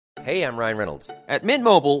Hey, I'm Ryan Reynolds. At Mint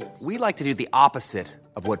Mobile, we like to do the opposite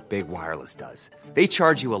of what Big Wireless does. They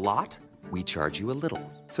charge you a lot, we charge you a little.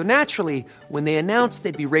 So naturally, when they announced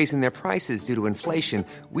they'd be raising their prices due to inflation,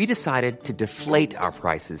 we decided to deflate our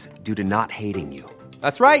prices due to not hating you.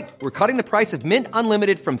 That's right. We're cutting the price of Mint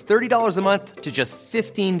Unlimited from $30 a month to just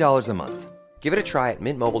 $15 a month. Give it a try at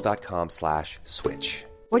mintmobile.com/switch.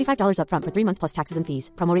 $45 up front for 3 months plus taxes and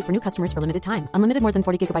fees. Promo rate for new customers for limited time. Unlimited more than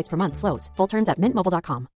 40 gigabytes per month. Slows full terms at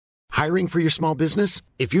mintmobile.com. Hiring for your small business?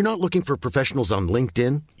 If you're not looking for professionals on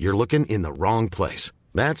LinkedIn, you're looking in the wrong place.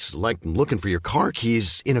 That's like looking for your car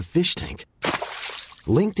keys in a fish tank.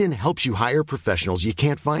 LinkedIn helps you hire professionals you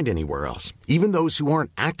can't find anywhere else, even those who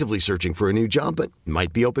aren't actively searching for a new job but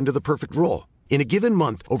might be open to the perfect role. In a given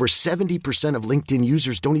month, over 70% of LinkedIn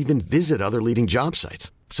users don't even visit other leading job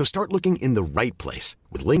sites. So start looking in the right place.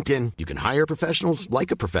 With LinkedIn, you can hire professionals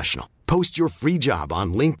like a professional. Post your free job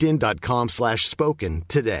on linkedin.com/spoken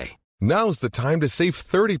today. Now's the time to save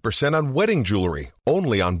 30% on wedding jewelry,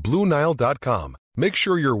 only on BlueNile.com. Make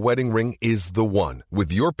sure your wedding ring is the one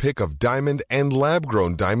with your pick of diamond and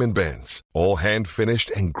lab-grown diamond bands, all hand-finished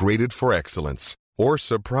and graded for excellence. Or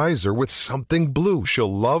surprise her with something blue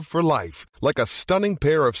she'll love for life, like a stunning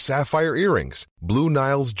pair of sapphire earrings. Blue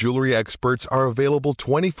Nile's jewelry experts are available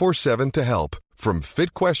 24/7 to help, from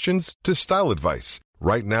fit questions to style advice.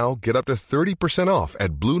 Right now, get up to 30% off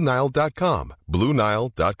at BlueNile.com.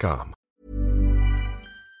 BlueNile.com.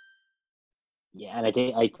 Yeah, and I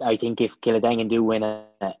think if Kildangan do win it,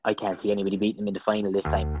 I can't see anybody beating them in the final this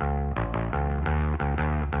time.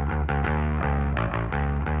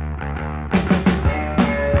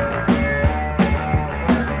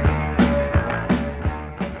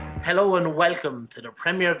 Hello and welcome to the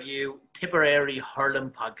Premier View Tipperary Hurling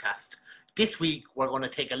Podcast. This week we're going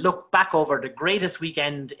to take a look back over the greatest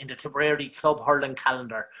weekend in the Tipperary Club Hurling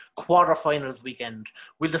calendar, quarter-finals weekend.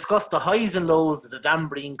 We'll discuss the highs and lows of the Dan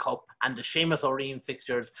Breen Cup and the Seamus O'Reen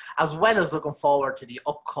fixtures, as well as looking forward to the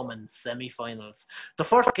upcoming semi-finals. The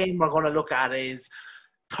first game we're going to look at is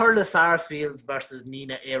Thurles Sarsfields versus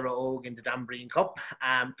Nina Éire Óg in the Dan Breen Cup.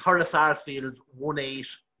 Thurles Sarsfields 1-8,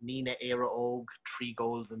 Nina Éire Óg 3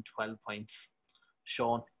 goals and 12 points.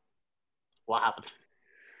 Sean, what happened?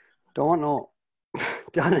 Don't know.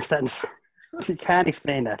 The honest answer. You can't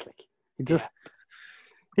explain that. Like, he just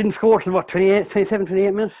didn't score till 27,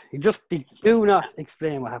 28 minutes. He do not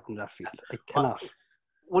explain what happened that field. I cannot.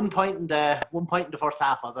 1 point in the first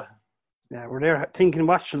half, was it? Yeah, we're there thinking,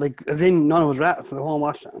 watching, like, as in none of us were for the home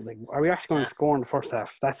watch. I was like, are we actually going to score in the first half?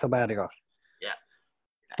 That's how bad it got. Yeah.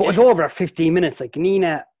 But it was over at 15 minutes. Like,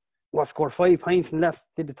 Nina scored 5 points and left,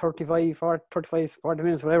 did the 40 minutes,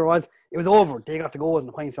 whatever it was. It was over. They got the goals and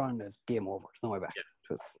the points on, and it's game over. It's no way back. Yeah.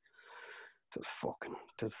 It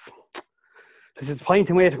was a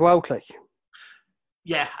disappointing way to go out, like.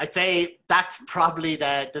 Yeah, I'd say that's probably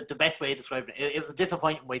the best way to describe it. It was a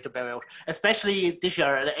disappointing way to go out, especially this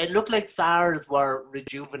year. It looked like SARS were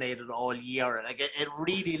rejuvenated all year. Like it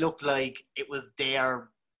really looked like it was their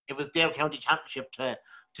county championship to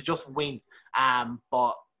just win.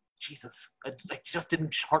 But Jesus, it just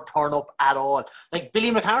didn't turn up at all. Like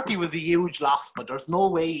Billy McCarthy was a huge loss, but there's no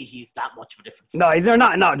way he's that much of a difference. No, they're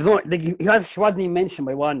not. No, he wasn't even mentioned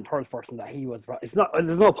by one third person that he was. It's not.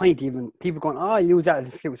 There's no point even people going, use that as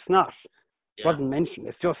an excuse. It's not. It wasn't mentioned.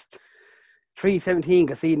 It's just 3-17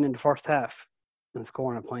 conceding in the first half and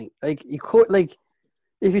scoring a point. Like you could, like,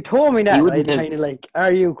 if you told me that, I'd kind of like,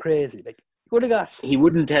 are you crazy? Like, you would have got. He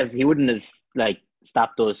wouldn't have like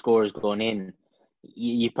stopped those scores going in.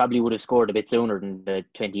 You probably would have scored a bit sooner than the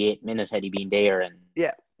 28 minutes had he been there, and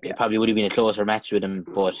it probably would have been a closer match with him.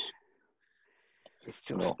 But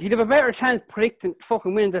you'd have a better chance predicting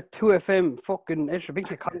fucking winning the 2FM fucking extra big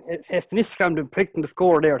Instagram than predicting the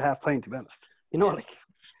score there at half time. To be honest, you know, like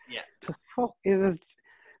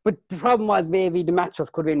But the problem was maybe the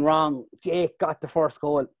matchups could have been wrong. Jake got the first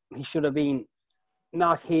goal. He should have been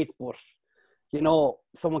not hit, but. You know,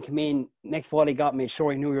 someone came in, next ball he got, made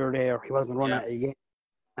sure he knew you were there. He wasn't running at you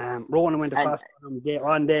again. Ronan went across him,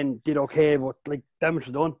 on then did okay, but like damage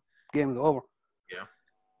was done. Game was over. Yeah.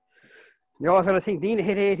 You also got to think Nina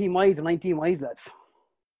hit 18 miles and 19 miles, lads,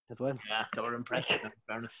 as well. Yeah, they were impressive, in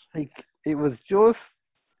fairness. Like, it was just,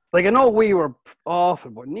 like, I know we were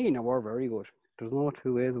awful, but Nina were very good. There's no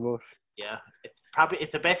two ways about it. Yeah,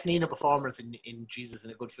 it's the best Nina performance in Jesus in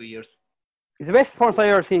a good few years. It's the best performance I've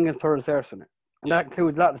ever seen against Thurles Sarsfields. And that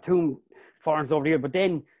includes a lot of the Toom forms over the years. But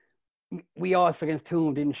then we also against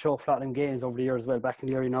Toom didn't show flat in games over the years as well, back in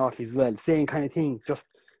the early noughties as well. Same kind of thing. Just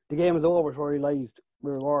the game was over before we realised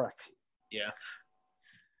where we were actually. Yeah.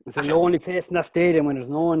 So the only place in that stadium when there's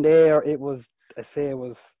no one there, it was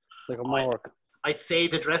like a morgue. I'd say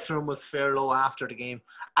the dressing room was fair low after the game.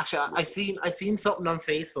 Actually, I seen something on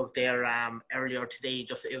Facebook there earlier today.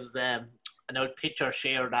 Just it was an old picture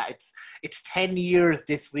shared that it's 10 years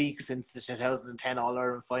this week since the 2010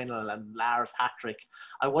 All-Ireland final and Lars' hat-trick.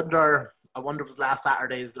 I wonder if it was last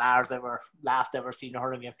Saturday's last ever seen a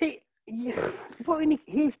hurling game. He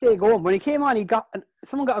stayed going. When he came on,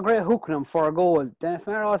 someone got a great hook on him for a goal. Dennis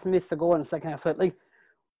Maher also missed a goal in the second half. So, like,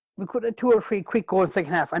 we could have 2 or 3 quick goals in the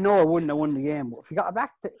second half. I know I wouldn't have won the game, but if you got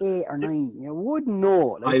back to 8 or 9, you wouldn't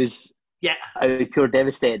know. Like, I was pure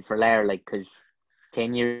devastated for Lar, like, because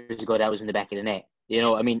 10 years ago that was in the back of the net. You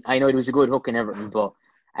know, I mean, I know it was a good hook and everything, but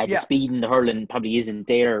at the speed and the hurling probably isn't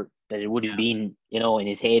there that it would have been, you know, in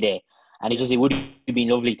his heyday. And it would have been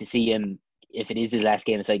lovely to see him, if it is his last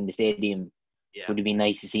game aside in the stadium, it would have been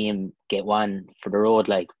nice to see him get one for the road,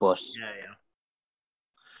 like, but... Yeah.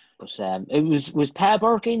 But it was Pat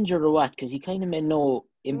Burke injured or what? Because he kind of made no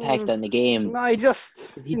impact on the game. No,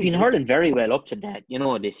 he'd been hurling very well up to that, you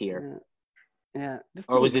know, this year. Yeah.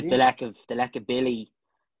 Or was it the lack of Billy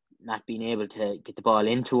not being able to get the ball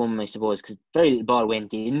into him? I suppose because very little ball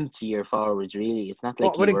went into your forwards. Really, it's not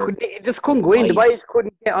like it just couldn't go in. The boys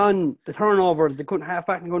couldn't get on the turnovers. They couldn't half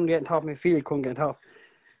back and couldn't get on top of midfield. Couldn't get on top.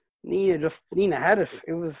 Nina had it.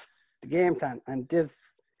 It was the game plan, and Div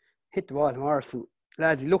hit the ball to Morrison.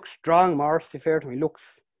 Lads, he looks strong, Morris, to be fair to him. He looks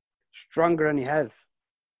stronger than he has.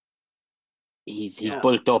 He's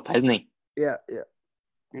bulked up, hasn't he? Yeah.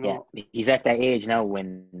 You know, he's at that age now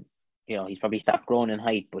when, you know, he's probably stopped growing in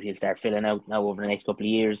height, but he'll start filling out now over the next couple of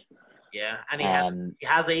years. Yeah, and he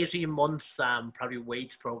has 18 months probably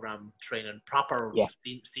weights program training, proper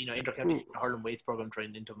senior intercounty hurling weights program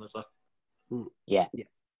training into him as well. Yeah.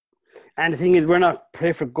 And the thing is, we're not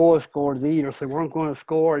perfect goal scorers either, so we weren't going to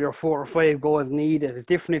score your 4 or 5 goals needed. It's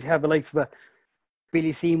different if you have the likes of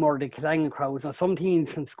Billy Seymour, the Killangan crowds. Now, some teams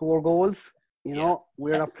can score goals, you know.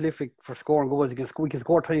 We're not prolific for scoring goals. We can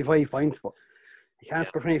score 25 points, but you can't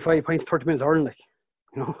score 25 points 30 minutes early, like,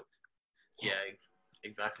 you know. Yeah,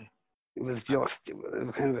 exactly. It was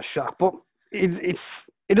kind of a shock. But it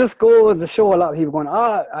just goes to show a lot of people going,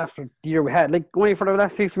 after the year we had, like, going for the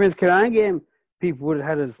last 60 minutes Killangan game, people would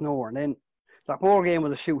have had us nowhere. And then the whole game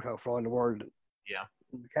was a shootout for all the world. Yeah.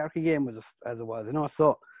 The Carrick game was as it was, you know.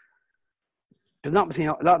 So there's not between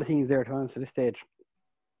a lot of things there to answer this stage,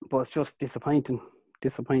 but it's just disappointing.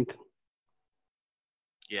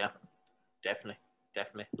 Yeah, definitely.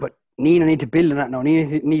 But Nina need to build on that now.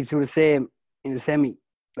 Nina needs to do the same in the semi,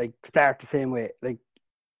 like start the same way, like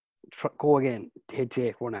go again, hit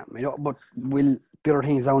Jake one at me. You know, but will the other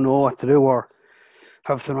teams don't know what to do, or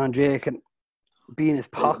have someone on Jake and be in his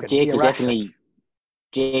pocket? Jake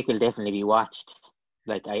will definitely be watched.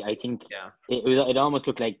 Like I think it almost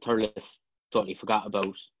looked like Thurles totally forgot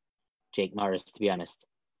about Jake Morris, to be honest.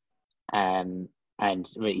 And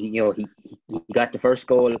you know, he got the first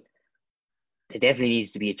goal. There definitely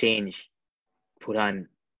needs to be a change put on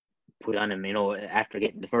him, you know, after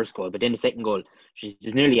getting the first goal. But then the second goal, which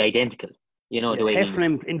is nearly identical. You know, the way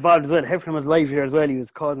Heffernan involved as well. Heffernan was live here as well. He was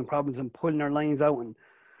causing problems and pulling our lines out, and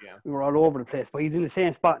we were all over the place. But he's in the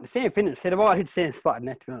same spot, the same finish. Said the ball hit the same spot in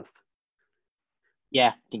net, to be honest.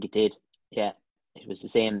 Yeah, I think it did. Yeah, it was the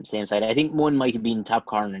same side. I think one might have been top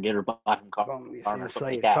corner and the other bottom corner, or something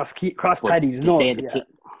like that. Cross Paddy's, no.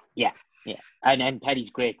 Yeah. And Paddy's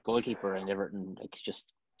great goalkeeper and everything. Like, just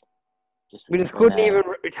we just couldn't even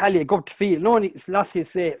retaliate, go up the field. No one, last year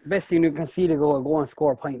say, best thing you can see to go and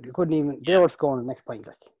score a point. We couldn't even, they were scoring the next point.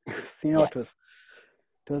 Like, you know, it was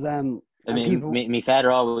I mean, my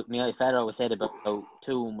father always said about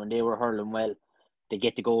Toom when they were hurling well, they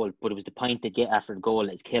get the goal, but it was the point they get after the goal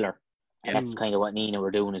that's killer. And that's kind of what Nina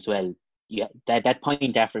were doing as well. Yeah, that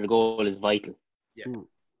point after the goal is vital. Yeah.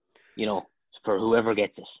 You know, for whoever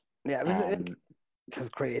gets it. Yeah, it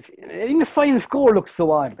was crazy. I think the final score looked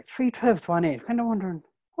so odd, like 3-12 to 1-8. Kind of wondering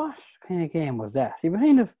what kind of game was that. You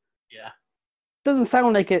kind of doesn't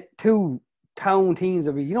sound like it. Two town teams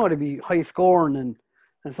would be, you know, they'd be high scoring,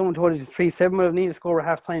 and someone told you 3-7 would need to score at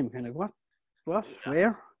half time. Kind of what?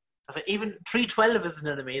 Where? Even 3-12 isn't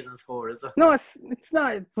an amazing score, is it? No, it's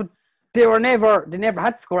not. But they never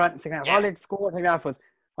had to score at the second half. All they scored in the second half was,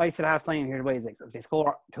 I said half time here, the boys, like, they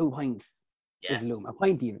score 2 points. Yeah. A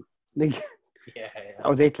point even. Like, that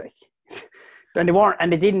was it, like.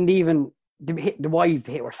 And they didn't even, the wides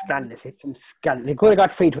they hit were scandalous. Hit some scandalous. They could have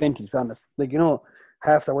got 3-20, to be honest. Like, you know,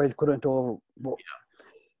 half the wides could have went over. But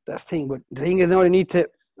that's the thing. But the thing is, now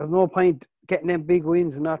there's no point getting them big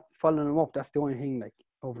wins and not following them up. That's the only thing, like,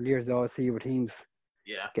 over the years, I always see with teams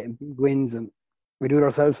getting big wins, and we do it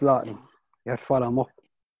ourselves a lot, and you have to follow them up.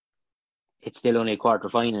 It's still only a quarter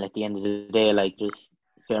final at the end of the day. Like, there's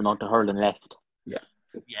a fair amount of hurling left. Yeah,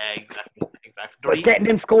 exactly. But getting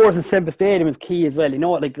them scores in Semper Stadium is key as well. You know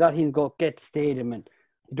what, like that teams go get the stadium and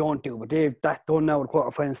you don't do, but they've that done now at the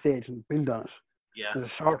quarter-final stage and build on it. Yeah. There's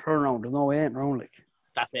a short turnaround. There's no way ain't around like.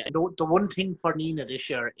 That's it. The one thing for Nina this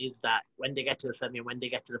year is that when they get to the semi, when they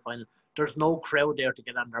get to the final, there's no crowd there to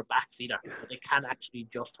get on their backs either. But they can actually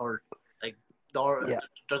just hurt. Like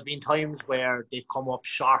there's been times where they've come up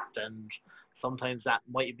short, and sometimes that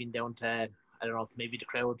might have been down to, I don't know, maybe the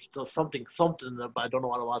crowd, something, but I don't know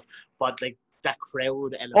what it was. But like that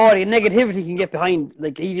crowd element. Oh, the negativity can get behind.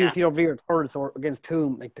 Like even if you're over here at Thurles or against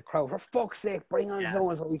Toom, like the crowd, for fuck's sake, bring on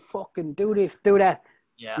someone so we fucking do this, do that.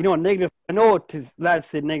 Yeah. You know, negative. I know lads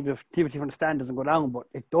say negativity from the stand doesn't go down, but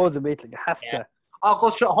it does a bit. Like it has to. Oh, it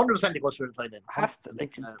goes through 100%. It goes through the side end. Has to.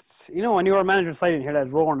 Like you know, when you're a manager side in here,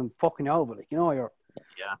 that's roaring and fucking out, but like you know, you're.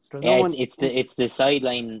 Yeah. It's the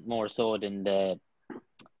sideline more so than the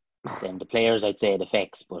players. I'd say it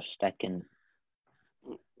affects, but that can.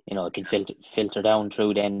 You know, it can filter down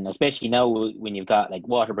through then, especially now when you've got like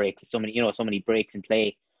water breaks, so many breaks in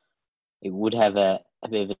play. It would have a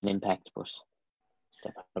bit of an impact, but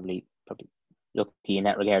they're probably lucky in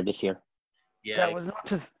that regard this year. Yeah, that was not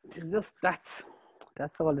just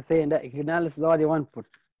that's all to say, and that you can analyze all you want, but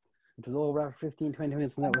it was over after 15, 20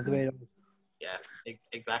 minutes, and that was the way it was. Yeah,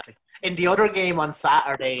 exactly. In the other game on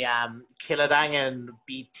Saturday, Killadangan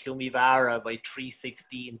beat Tumivara by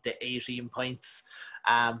 316 to 18 points.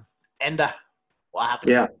 Enda, what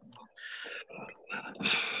happened? Yeah.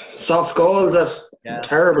 Soft goals at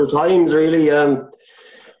terrible times, really. You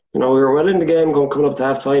know, we were well in the game coming up to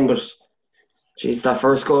half time, but geez, that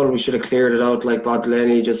first goal we should have cleared it out. Like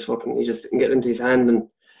Delaney he just didn't get into his hand, and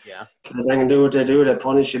they can do what they do. They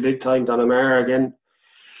punish you big time. Donamara again.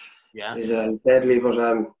 Yeah, he's deadly. But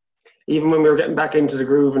even when we were getting back into the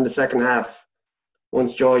groove in the second half,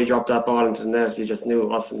 once Joey dropped that ball into the net, you just knew it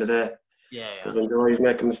wasn't the day. Because when Joey's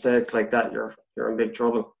making mistakes like that, you're in big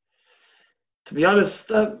trouble. To be honest,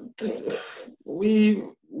 we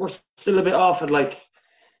were still a bit off at like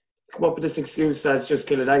come up with this excuse that it's just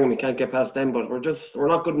Killadangan, we can't get past them, but we're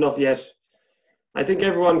not good enough yet. I think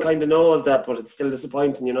everyone kind of knows that, but it's still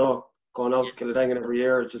disappointing, you know, going out to Killadangan every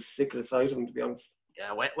year. It's just sick of the sight of them, to be honest.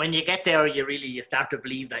 Yeah, when you get there, you start to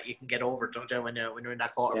believe that you can get over it, don't you, when you're in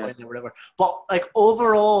that quarter-final or whatever. But, like,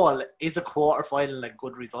 overall, is a quarter-final a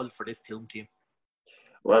good result for this team?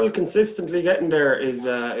 Well, consistently getting there is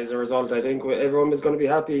a result. I think everyone is going to be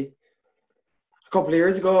happy. A couple of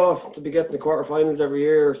years ago, to be getting the quarter-finals every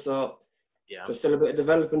year, so there's still a bit of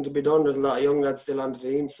development to be done. There's a lot of young lads still on the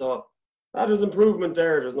team, so that is improvement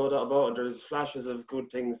there. There's no doubt about it. There's flashes of good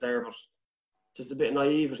things there, but just a bit of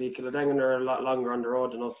naivety. Killadangan are a lot longer on the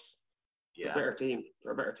road than us. Yeah. They're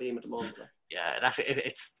a better team at the moment. Yeah, and actually,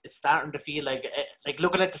 it's starting to feel like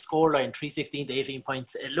looking at the scoreline, 316 to 18 points,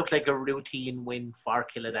 it looked like a routine win for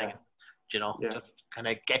Killadangan. You know, just kind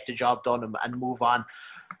of get the job done and move on.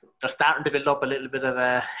 They're starting to build up a little bit of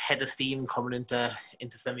a head of steam coming into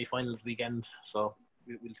semi-finals weekend. So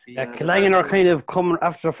we'll see. Yeah, Killadangan are kind of coming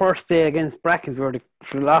after the first day against Brackens where they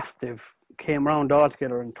lost. They've came around all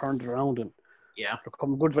together and turned it around, and they're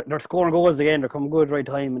coming good. They're scoring goals again. They're coming good right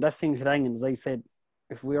time, and that's things Killadangan, as I said.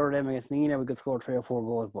 If we were them against Nina, we could score 3 or 4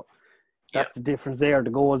 goals, but that's the difference there. The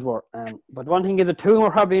goals were. But one thing is, the two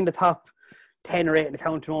are probably in the top 10 or 8 in the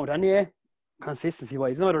county moment anyway,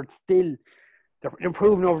 consistency-wise. No, they're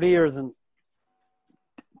improving over the years, and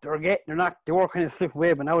they were kind of slip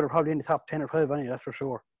away, but now they're probably in the top 10 or 12 anyway. That's for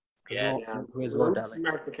sure.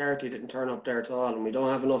 Mark McCarthy didn't turn up there at all, and we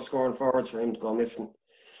don't have enough scoring forwards for him to go missing.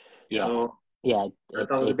 Scoring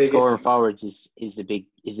forwards is the big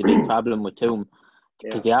problem with Toom.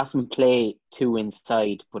 Because they often play 2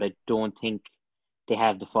 inside, but I don't think they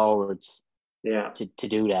have the forwards to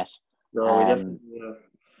do that. No,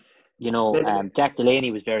 you know, Jack Delaney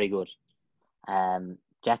was very good.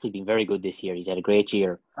 Jack has been very good this year. He's had a great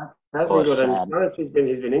year. Has been good, and honestly, he's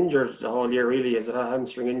been injured the whole year. Really, he's had a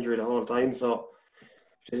hamstring injury the whole time, so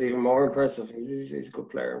it's even more impressive. He's a good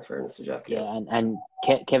player, in fairness to Jack. Yeah, and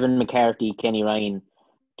Kevin McCarthy, Kenny Ryan,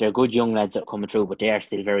 they're good young lads that are coming through, but they are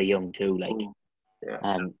still very young too.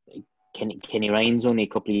 Kenny Ryan's only a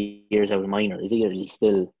couple of years out of minor, is he? Or is he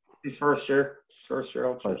still his first year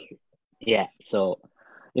out? Yeah, so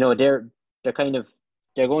you know they're going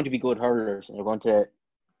to be good hurlers. They're going to,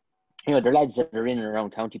 you know, they're lads that are in and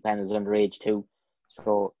around county panels underage too.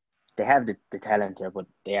 So they have the talent there, but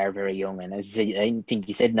they are very young. And as I think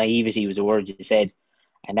you said, naivety was the word you said,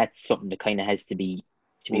 and that's something that kind of has to be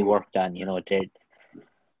worked on. You know, like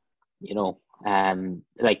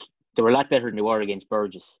they were a lot better than they were against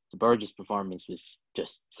Burgess. The Burgess performance was just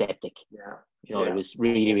septic. It was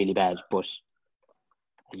really, really bad. But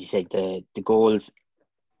as you said, the goals,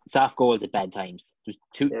 soft goals at bad times. There's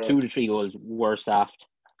two to three goals were soft.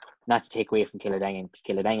 Not to take away from Killadangan, because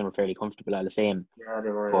Killadangan were fairly comfortable all the same. Yeah,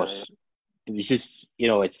 they were. But it was just,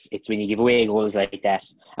 it's when you give away goals like that,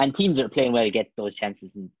 and teams that are playing well get those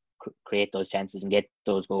chances and create those chances and get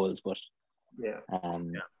those goals. But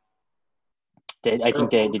I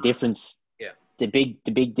think the difference, the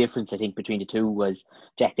big difference I think between the two was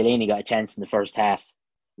Jack Delaney got a chance in the first half,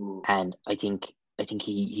 and I think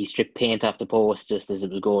he stripped paint off the post just as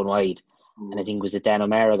it was going wide. And I think it was that Dan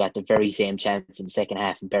O'Mara got the very same chance in the second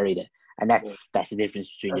half and buried it. And that's the difference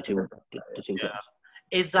between the two teams.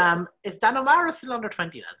 Is Dan O'Mara still under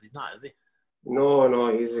 20 lads? He's not, is he? No,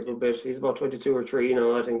 he's a good bit. He's about 22 or 3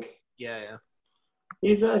 now, I think. Yeah.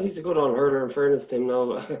 He's a good on hurler, in fairness to him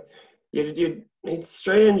now. It's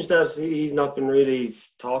strange that he's not been really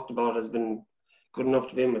talked about as been good enough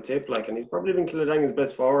to be in the tip, and he's probably been Killadangan's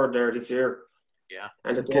best forward there this year. Yeah.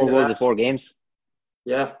 And it's 4 goals in 4 games.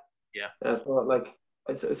 Yeah. So,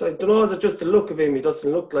 I don't know, is it just the look of him? He doesn't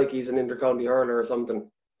look like he's an inter-county hurler or something.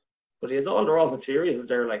 But he has all the raw materials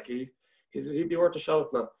there, he'd be worth a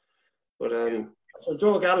shout now. But so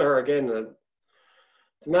Joe Gallagher again, the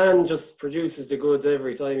man just produces the goods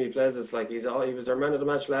every time he plays us. He was our man of the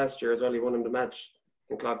match last year as well. He won him the match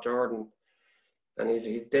in Clough Jordan. And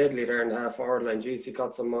he's deadly there in the half forward line. He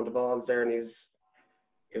got some on the balls there, and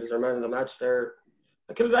he was our man of the match there.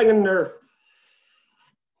 Killadangan,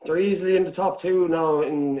 they're easily in the top 2 now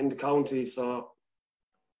in the county, so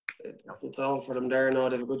it's all for them there now.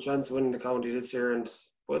 They have a good chance of winning the county this year,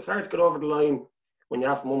 but it's hard to get over the line when you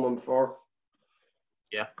haven't won one before.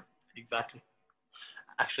 Yeah, exactly.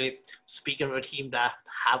 Actually, speaking of a team that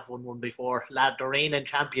have won one before, the reigning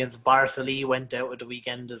champions Barcelona went out at the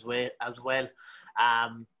weekend as well.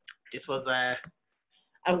 This was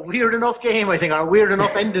a weird enough game, I think, or a weird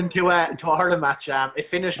enough ending to a hurling match. It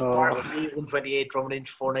finished Barcelona 128, Drummond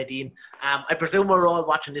 419. I presume we're all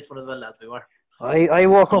watching this one as well, as we were. I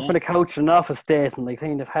woke up on the couch in the office days and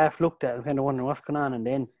kind of half looked at it and kind of wondering what's going on, and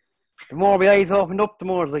then the more my eyes opened up, the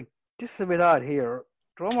more I was like, this is a bit odd here.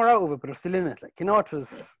 Drum are out of it, but they're still in it. It was...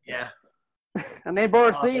 Yeah. And then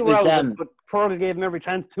Barcelona were out of it, but Fergal gave them every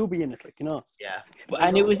chance to be in it, Yeah.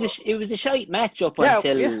 And it was a shite match up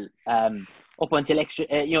until extra,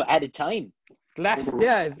 added time. Last 5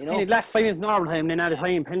 minutes normal time, then added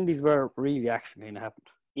time, penalties were really actually kind of happened.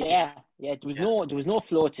 Yeah. There was no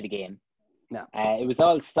flow to the game. No. It was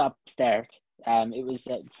all stop-start. It was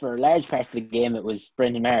for large parts of the game. It was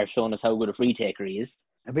Brendan Maher showing us how good a free taker he is.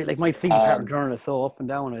 A bit like my feet pattern journalist, so up and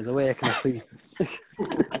down as awake and asleep.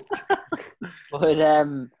 But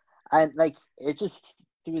and it just,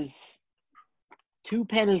 there was 2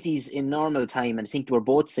 penalties in normal time, and I think they were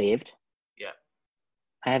both saved. Yeah,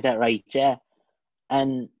 I have that right. Yeah,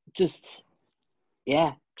 and it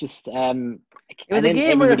was a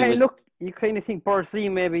game where you kind of think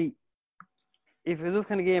Barcelona maybe, if it was this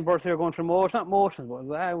kind of game, Barcelona going for not motions, but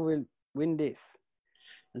we'll win this.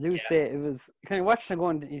 As you say, it was kind of watching and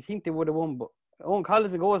going, you think they would have won, but Owen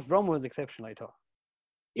Collins' goals drum was exceptional, I thought.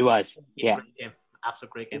 It was, yeah.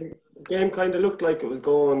 Absolute great game. The game kind of looked like it was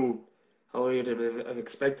going how you'd have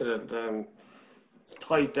expected it.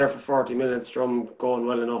 Tight there for 40 minutes, Drum going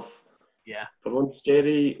well enough. Yeah. But once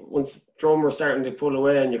Drum were starting to pull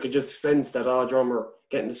away, and you could just sense that Drum were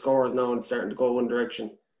getting the scores now and starting to go one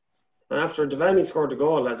direction. And after Devaney scored the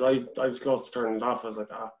goal, I was close to turning it off. I was like,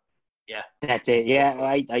 Yeah. That's it. Yeah,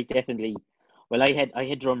 I definitely. Well, I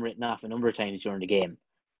had Drum written off a number of times during the game,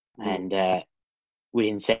 and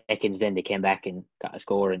within seconds, then they came back and got a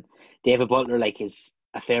score. And David Butler, is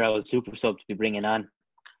a fair old super sub to be bringing on.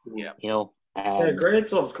 Yeah. Great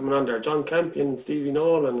subs coming on there. John Campion, Stevie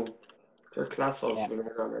Nolan, they're class subs coming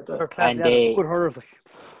on there. They're class, good hurlers.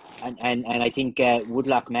 And I think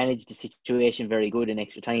Woodlock managed the situation very good in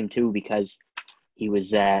extra time too, because he was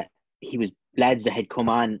lads that had come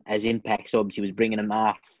on as impact subs. He was bringing them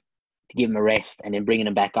off to give them a rest, and then bringing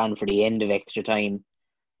them back on for the end of extra time.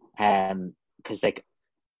 Because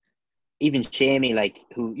even Shamey,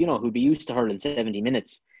 who'd be used to hurling 70 minutes,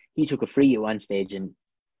 he took a free at one stage and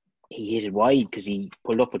he hit it wide because he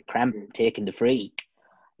pulled up with cramp taking the free.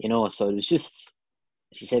 So it was just,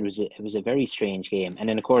 as you said, it was a very strange game. And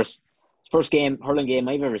then of course, it's the first hurling game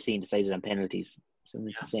I've ever seen decided on penalties. So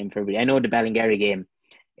it's the same for everybody. I know the Ballingarry game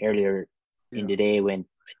earlier in the day went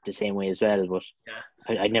the same way as well,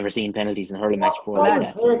 but I'd never seen penalties in a hurling match before. I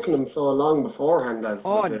was working them so long beforehand.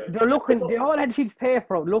 They're looking. They all had sheets of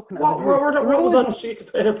paper out looking at what were the rules on sheets of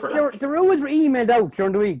paper? The rules were emailed out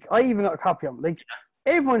during the week. I even got a copy of them.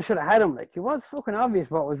 Everyone should have had them. It was fucking obvious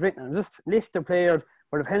what was written. Just list of players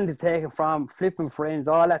where the penalties taken from, flipping frames,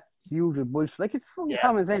 all that usual bullshit. Like, it's fucking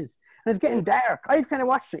common sense. And it's getting dark. I've kind of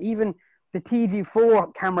watched it. Even the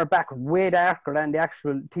TG4 camera back was way darker than the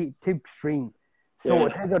actual tube stream. So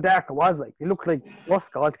it tells how dark it was. Like, it looked like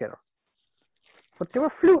dusk altogether. But they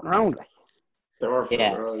were floating around, like. They were floating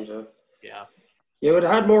around, Yeah. You would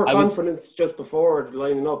have had more confidence just before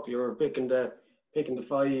lining up. You were picking the 5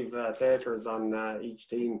 theatres on each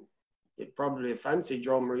team. You'd probably fancy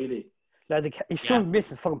drum, really. Like, he shouldn't miss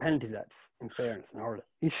his fucking penalties, lads, in fairness.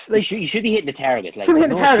 You should be hitting the target. Like, should be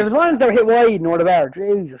hitting the target. As long as they're hit wide and over the bar.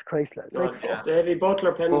 Jesus Christ, lads. The Eddie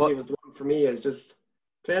Butler penalty was the one for me. Is just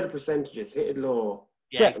play the percentages, hit it low.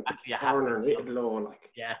 Yeah, corner, hit it low.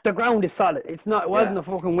 Like. Yeah. The ground is solid. It's not. It wasn't a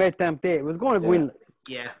fucking wet damp day. It was going to win.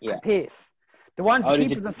 Yeah. Pace. The one to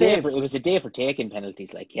keep it was a day for taking penalties.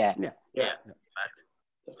 Like, Yeah.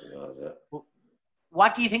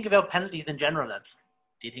 What do you think about penalties in general, lads?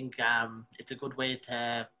 Do you think it's a good way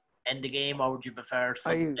to end the game, or would you prefer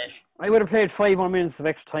something? I would have played 5 more minutes of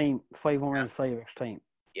extra time, 5 more minutes of extra time.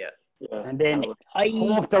 Yeah. And then I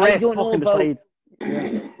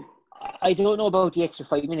don't know about the extra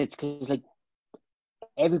 5 minutes because like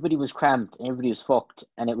everybody was cramped, everybody was fucked,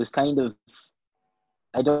 and it was kind of.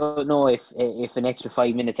 I don't know if an extra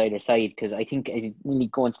 5 minutes either side, because I think it's really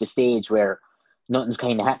going to the stage where nothing's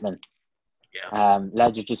kind of happening. Yeah.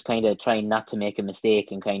 Lads are just kind of trying not to make a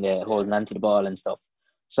mistake and kind of holding on to the ball and stuff.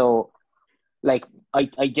 So, like, I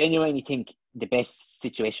genuinely think the best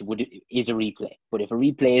situation is a replay. But if a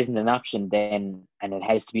replay isn't an option, then and it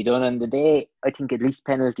has to be done on the day, I think at least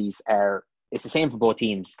penalties are. It's the same for both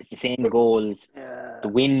teams. It's the same goals. The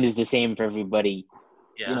wind is the same for everybody.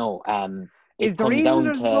 Yeah. You know. Is the reason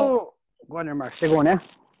there's no... Go on there, Mark. They're going,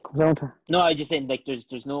 No, I just saying, like,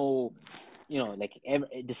 there's no, you know, like,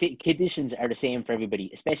 the conditions are the same for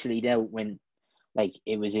everybody, especially now when, like,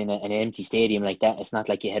 it was in an empty stadium like that. It's not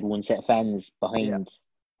like you had one set of fans behind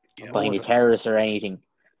a terrace or anything.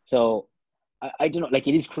 So, I don't know, like,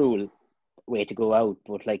 it is cruel way to go out,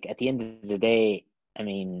 but, like, at the end of the day, I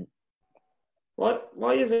mean... Why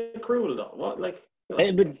is it cruel, though? What, like...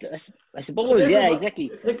 I suppose,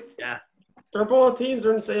 exactly. Both teams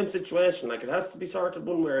are in the same situation. Like, it has to be sorted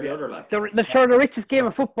one way or the other. Like, the richest game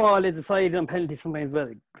of football is decided on penalties sometimes.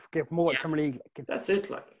 Well, get more Premier League. That's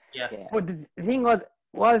it. Like, But the thing was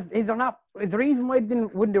is the reason why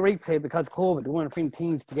wouldn't they replay because COVID? They want to bring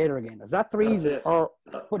teams together again. Is that the reason? If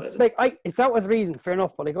that was the reason, fair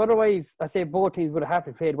enough. But like otherwise, I say both teams would have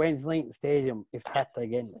happily played Wednesday night in the stadium if that's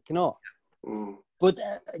again. Like, you know. But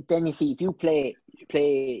then you see, if you play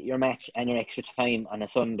your match and your extra time on a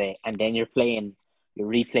Sunday, and then you're playing your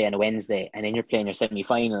replay on a Wednesday, and then you're playing your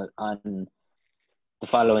semi-final on the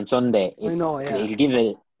following Sunday, it'll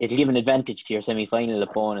give an advantage to your semi-final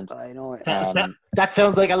opponent. I know. That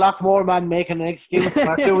sounds like a lot more man making an excuse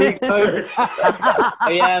for 2 weeks time.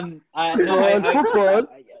 Football.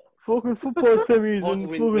 Fucking football semis and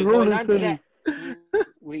fucking rolling semis.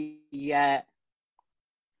 We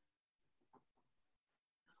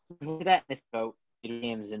that about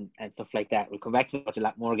games and stuff like that. We'll come back to watch a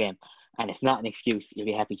lot more game, and it's not an excuse. You'll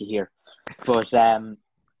be happy to hear. But I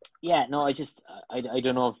don't know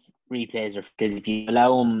if replays are because if you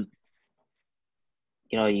allow them,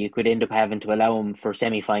 you know, you could end up having to allow them for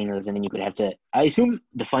semi-finals, and then you could have to. I assume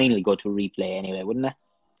the final go to a replay anyway, wouldn't it?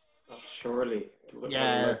 Surely.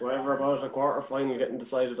 Yeah. Like whatever about a quarter final getting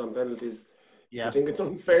decided on penalties. Yeah. I think it's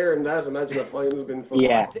unfair in that. Imagine a final being full.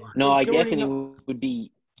 Yeah. No, I definitely would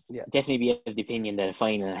be. Yeah. Definitely be of the opinion that a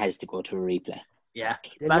final has to go to a replay. Yeah.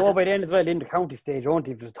 They know by the end of the county stage, won't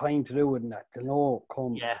they? If there's time to do it and that, they'll know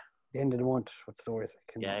come the end of the month what the story is.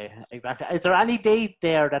 Yeah, exactly. Is there any date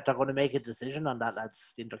there that they're going to make a decision on that, lads,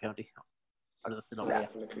 inter-county? Or is it still away?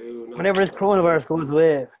 Whenever this coronavirus goes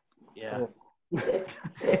away. Yeah.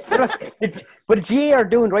 But the GA are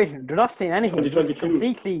doing right. They're not saying anything. They're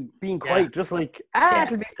completely being quiet. Just like,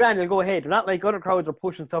 it'll be grand, it'll go ahead. They're not like other crowds are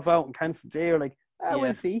pushing stuff out and cancelling. GA are like,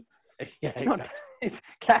 we'll see. Yeah, it's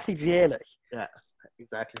classic GA, like. Yeah,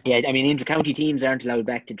 exactly. Yeah, I mean, inter-county teams aren't allowed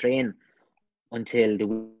back to train until the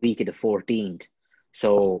week of the 14th.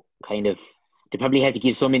 So, kind of, they probably have to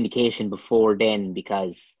give some indication before then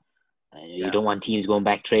because you don't want teams going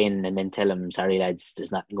back training and then tell them, sorry lads,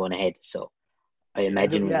 there's nothing going ahead. So, I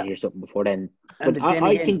imagine we'll hear something before then. But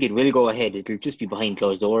I think it will go ahead. It'll just be behind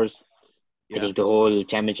closed doors. Yeah. I think the whole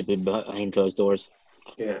championship will be behind closed doors.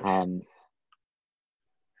 Yeah.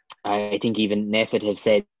 I think even Neffet have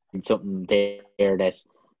said something there that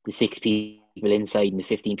the 6 people inside and the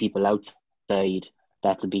 15 people outside,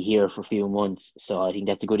 that will be here for a few months. So I think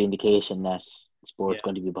that's a good indication that sport's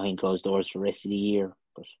going to be behind closed doors for the rest of the year.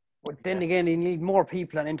 But then again, you need more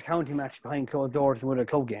people on inter-county match behind closed doors than with a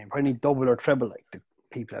club game. Probably need double or treble. Like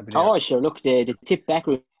people have been there. Sure. Look, the tip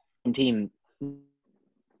backroom team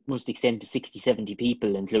must extend to 60, 70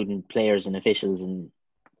 people, including players and officials and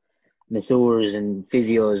masseurs and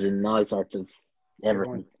physios and all sorts of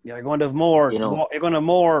everything. You're going to have more. You're going to have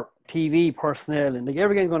more TV personnel, and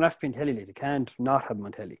every game's going to have to be on telly. They can't not have them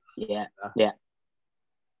on telly. Yeah.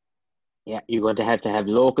 You're going to have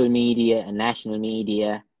local media and national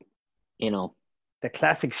media. The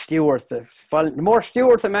classic stewards. The more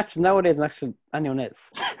stewards that matches nowadays than actually anyone else.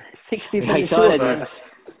 60 stewards.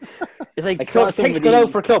 It's like take it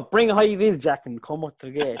out for club. Bring a high vis jack and come up to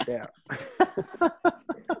the gate there.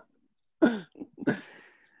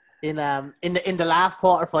 In the last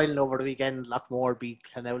quarter final over the weekend, Lockmore beat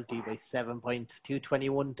Clonelty by 7 points,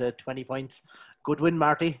 21 to 20 points. Good win,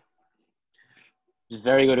 Marty. It was a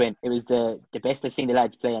very good win. It was the best I've seen the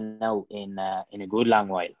lads playing now in a good long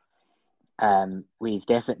while. We've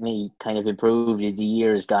definitely kind of improved as the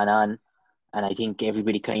year has gone on, and I think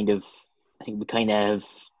everybody we have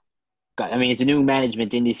got. I mean, it's a new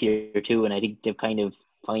management in this year too, and I think they've kind of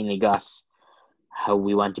finally got how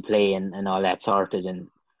we want to play and all that sorted, and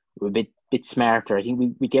we're a bit smarter. I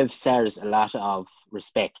think we give Sars a lot of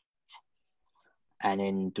respect, and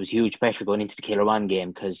then there was huge pressure going into the Killer-One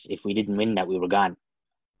game because if we didn't win that, we were gone.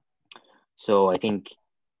 So I think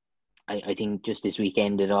just this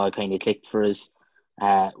weekend it all kind of clicked for us.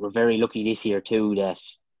 We're very lucky this year too that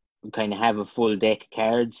we kind of have a full deck of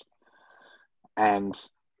cards, and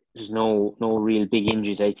there's no real big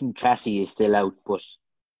injuries. I think Tracy is still out, but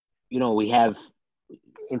we have.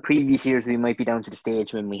 In previous years, we might be down to the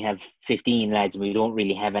stage when we have 15 lads and we don't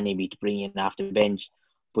really have anybody to bring in off the bench.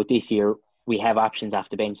 But this year, we have options off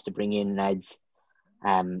the bench to bring in lads.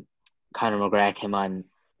 Conor McGrath came on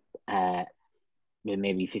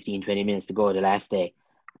maybe 15, 20 minutes to go the last day,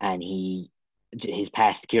 and his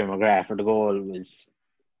pass to Kieran McGrath for the goal was,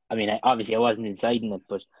 I mean, obviously I wasn't inside in it,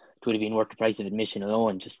 but it would have been worth the price of admission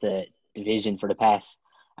alone, just the vision for the pass.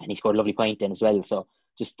 And he scored a lovely point then as well. So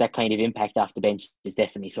just that kind of impact off the bench is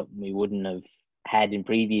definitely something we wouldn't have had in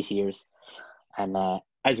previous years. And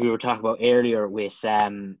as we were talking about earlier with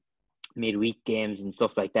midweek games and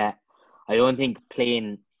stuff like that, I don't think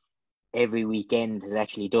playing every weekend has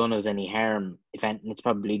actually done us any harm. If anything, it's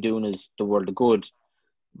probably doing us the world of good.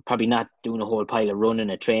 Probably not doing a whole pile of running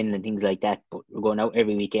and training and things like that, but we're going out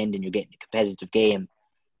every weekend and you're getting a competitive game.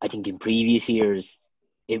 I think in previous years,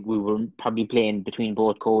 we were probably playing between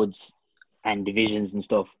both codes and divisions and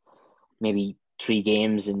stuff, maybe 3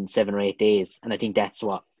 games in 7 or 8 days. And I think that's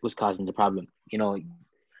what was causing the problem.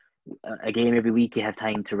 A game every week, you have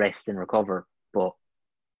time to rest and recover. But,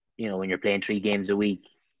 when you're playing 3 games a week,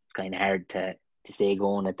 it's kind of hard to stay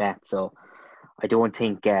going at that. So I don't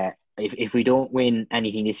think, if we don't win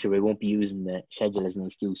anything this year, we won't be using the schedule as an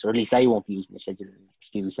excuse. Or at least I won't be using the schedule as an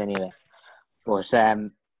excuse anyway. But,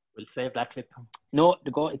 we'll save that clip. No, the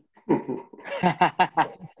goal.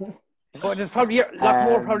 But there's probably a lot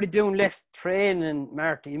more probably doing less training,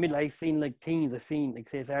 Marty. I've seen teams, say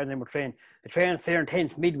Saturday night training. The training's fair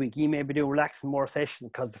intense midweek. You may be doing relaxing more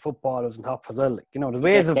sessions because the football is on top as well. The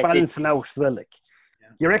ways of balancing out as well.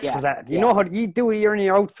 You're extra that. You know how you do a year in,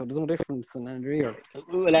 year out, so there's no difference in every year.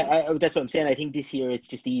 Well, that's what I'm saying. I think this year it's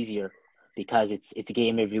just easier because it's a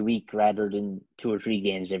game every week rather than 2 or 3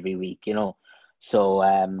 games every week. So,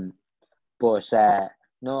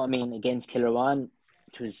 no, I mean, against Killer-One,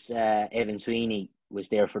 it was Evan Sweeney was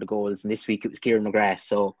there for the goals, and this week it was Kieran McGrath.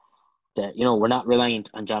 So, we're not reliant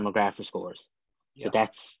on John McGrath for scores. Yeah. So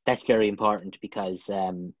that's very important because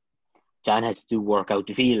John has to do work out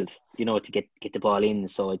the field, to get the ball in.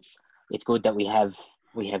 So it's good that we have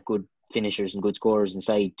good finishers and good scorers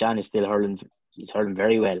inside. John is still hurling. He's hurling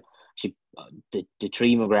very well. The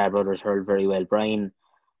 3 McGrath brothers hurl very well. Brian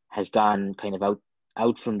has gone kind of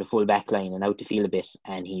out from the full back line and out the field a bit,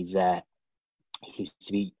 and he seems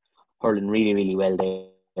to be hurling really, really well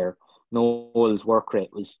there. Noel's work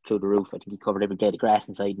rate was through the roof. I think he covered every blade of grass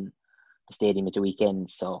inside in the stadium at the weekend.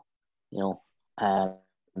 So,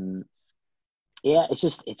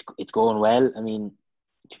 it's going well. I mean,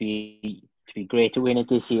 to be great to win it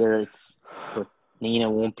this year. But Nina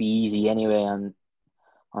won't be easy anyway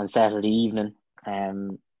on Saturday evening.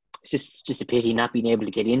 It's just a pity not being able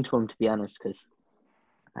to get into him, to be honest, because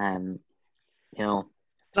it's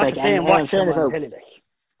like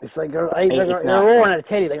it's like you're roaring at the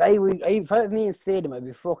telly. If I was me in stadium, I'd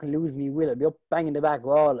be fucking losing me will. I'd be up banging the back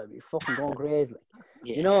wall. I'd be fucking going crazy.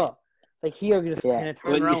 Here you just kind of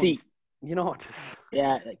turn around. You see,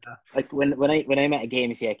 like when I'm at a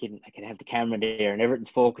game, I can have the camera there and everything's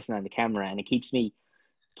focusing on the camera, and it keeps me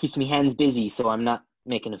hands busy, so I'm not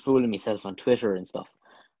making a fool of myself on Twitter and stuff.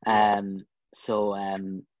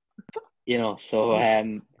 you know. So,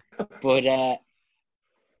 but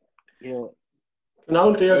you know.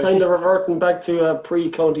 Now you're kind of reverting back to a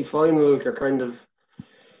pre-county final. You're kind of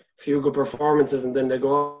few good performances, and then they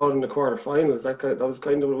go out in the quarterfinals. That was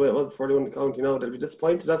kind of the way it was before they won the county. Now they'll be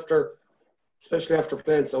disappointed especially after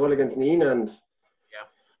playing so well against Nina. And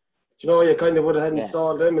you know, you kind of would have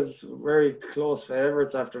installed them as very close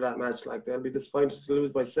favourites after that match. Like, they'll be disappointed to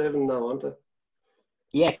lose by 7 now, won't they?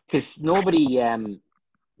 Yeah, because nobody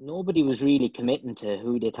was really committing to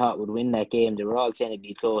who they thought would win that game. They were all saying it'd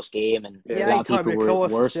be a close game, and a lot of people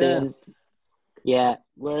were saying,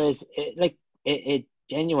 whereas it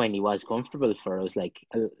genuinely was comfortable for us, like,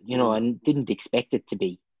 you know, and didn't expect it to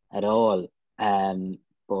be at all.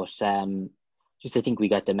 But just I think we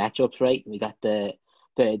got the matchups right. We got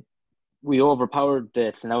we overpowered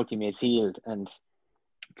the Clonoulty midfield, and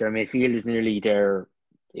their midfield is nearly they're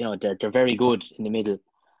very good in the middle,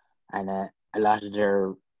 and a lot of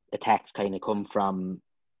their attacks kind of come from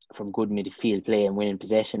good midfield play and winning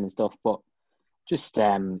possession and stuff. But just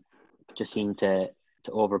seemed to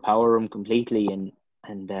overpower them completely and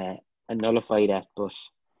nullify that. But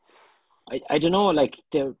I don't know, like,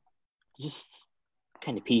 they're just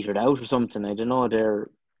kind of petered out or something. I don't know.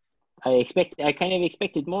 I kind of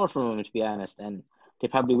expected more from them, to be honest, and they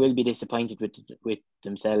probably will be disappointed with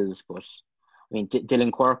themselves. But I mean,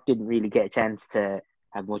 Dylan Quirk didn't really get a chance to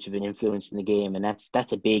have much of an influence in the game, and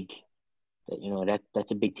that's a big, you know, that's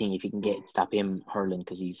a big thing if you can stop him hurling,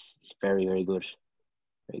 because he's very, very good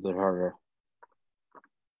hurler.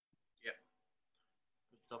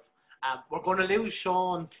 We're going to lose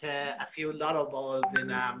Sean to a few lotto balls in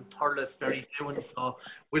Thurles very soon, so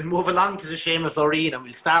we'll move along to the Seamus Arena, and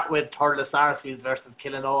we'll start with Thurles Sarsfields versus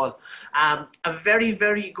Killenaule. A very,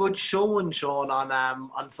 very good showing, Sean,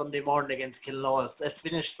 on Sunday morning against Killenaule. Let's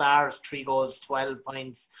finish Sars 3 goals, 12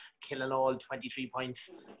 points, Killenaule 23 points.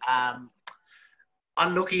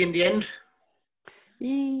 Unlucky in the end?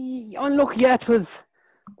 Unlucky, it was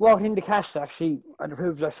walking into cash, actually. I'd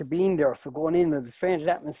approved I should be in there, so going in, there's a strange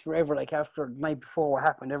atmosphere ever, like, after the night before what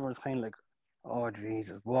happened, everyone's kind of like, oh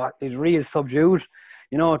Jesus, what? It's real subdued,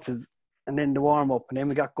 you know, and then the warm up, and then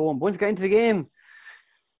we got going. Once we got into the game,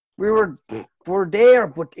 we were there,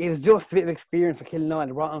 but it was just a bit of experience for Killenaule.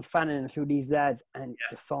 They brought on Fannin and a few of these lads, and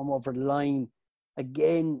just saw them over the line.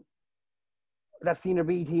 Again, that Senior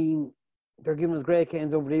B team, they're giving us great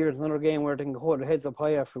games over the years. Another game where they can hold their heads up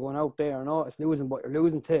high after going out there. No, it's losing, but you're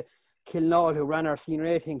losing to Killenaule, who ran our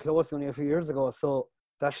Senior A team close only a few years ago. So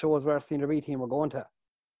that shows where our Senior B team are going to.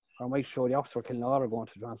 Or might show the opposite where Killenaule are going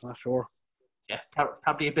to, I'm not sure. Yeah,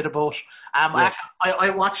 probably a bit of both. I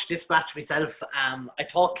watched this match myself. I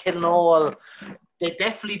thought Killenaule, they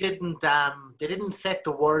definitely didn't set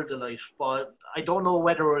the world alight, but I don't know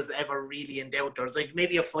whether it was ever really in doubt. There was like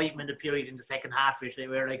maybe a 5-minute period in the second half which they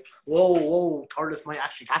were like, whoa, Thurles might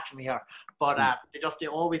actually catch me here. But they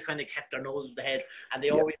always kind of kept their nose ahead, and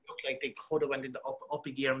they always looked like they could have went into up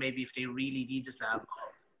a gear maybe if they really needed to.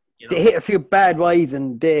 You know. They hit a few bad wides,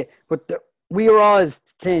 we were always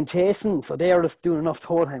playing chasing, so they were just doing enough the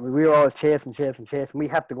whole time. We were always chasing. We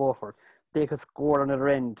had to go for it. They could score on the other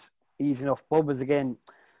end easy enough. Bubbles again,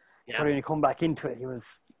 when he come back into it, he was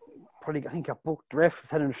probably, I think, I booked the ref,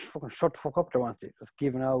 telling him fucking shut the fuck up there once, just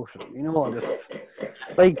giving out, you know, just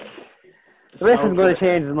like the ref is going to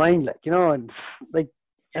change his mind, like, you know, and like,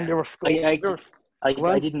 and they were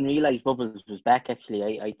I didn't realise Bubbles was back,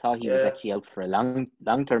 actually. I thought he was actually out for a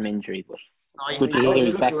long-term injury, but good to hear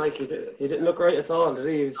he's back. Like he didn't look right at all, did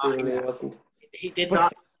he? He did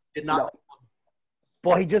not. No.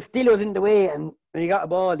 But he just still was in the way, and when he got a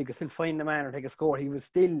ball, he could still find the man or take a score. He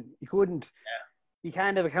couldn't. He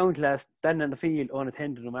can't have a counter standing on the field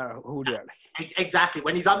unattended, no matter who they are. Exactly.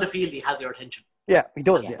 When he's on the field, he has your attention. Yeah, he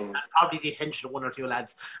does. Yeah. Probably the attention of one or two lads.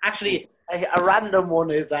 Actually, a random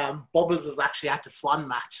one is Bubbles was actually at the Swan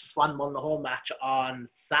Mullinahone match on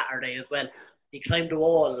Saturday as well. He climbed the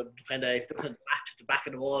wall and kind of looking at the back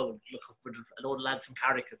of the wall, look up with a load of lads from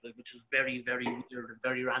Carrick, which is very, very weird and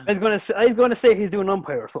very random. I was going to say he's doing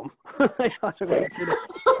umpire or something. I thought you were going to say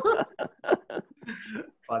that.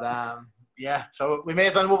 But so we may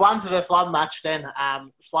as well move on to the Swan match then.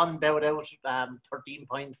 Swan bowed out 13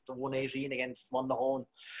 points to 118 against Mullinahone.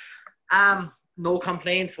 No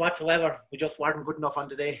complaints whatsoever. We just weren't good enough on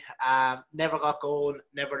today. Never got goal,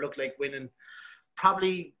 never looked like winning.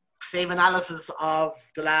 Probably same analysis of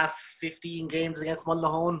the last 15 games against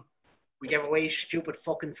Mullinahone. We gave away stupid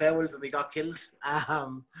fucking fouls and we got killed. I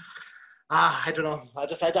don't know. I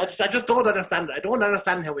just don't understand it. I don't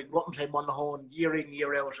understand how we go up and play Mullinahone year in,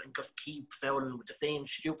 year out and just keep fouling with the same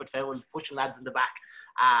stupid fouls, pushing lads in the back,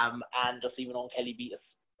 and just even on Kelly beat us.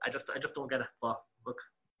 I just don't get it. But look,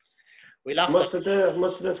 We lost. Much did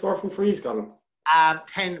they score from frees, Colin?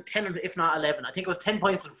 10, if not 11. I think it was 10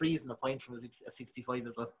 points from frees and a point from a 65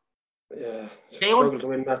 as well. Yeah, they struggle to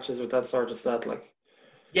win matches with that sort of stat, like.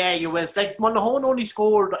 Yeah, you will. Like Monaghan only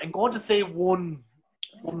scored, I'm going to say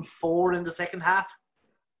 1-4 in the second half,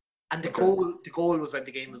 and the goal was when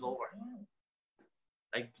the game was over.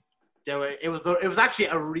 Like it was actually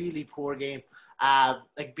a really poor game. On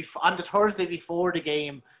the Thursday before the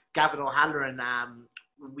game, Gavin O'Halloran,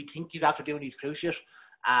 we think he's after doing his cruciate.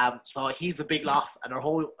 So he's a big loss, and our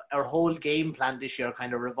whole game plan this year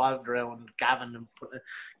kind of revolved around Gavin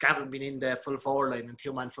being in the full forward line and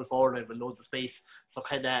 2-man full forward line with loads of space. So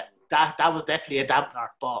kind of that was definitely a dampener,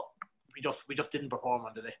 but we just didn't perform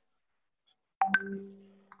on the day.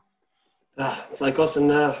 It's like us in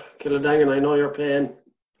Kildangan. I know you're playing.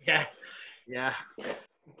 Yeah.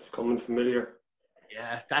 It's coming familiar.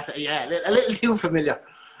 Yeah, a little too familiar.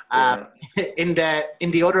 In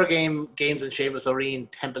the other games in Seamus O'Reen,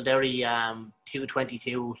 Templederry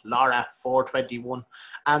 2-22, Lara 4-21,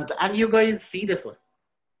 and you guys see this one?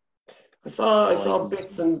 I saw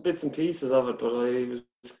bits and pieces of it, but I was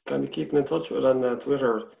kind of keeping in touch with it on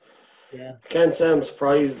Twitter. Yeah. Can't say I'm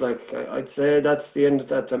surprised. Like I'd say that's the end of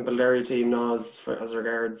that Templederry team now as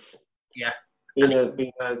regards. Yeah.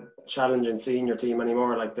 Being a challenging senior team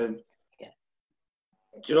anymore. Like they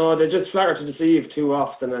just flatter to deceive too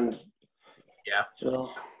often, and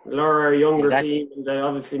Laura are a younger team, and they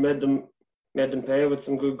obviously made them pay with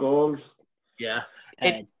some good goals. Yeah.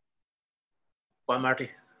 Marty?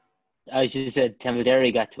 I just said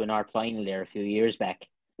Templederry got to an art final there a few years back.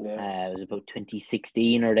 Yeah. It was about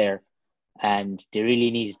 2016 or there, and they really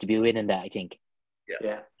needed to be winning that, I think.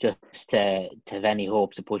 Yeah. Just to have any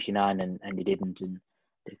hopes of pushing on, and they didn't, and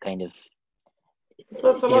they kind of.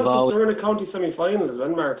 They're in a county semi-final as well,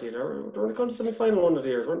 Marty. They were in a county semi-final one of the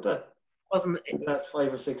years, weren't they? Wasn't in the last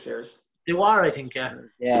 5 or 6 years. They were, I think, yeah.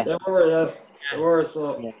 Yeah. They were,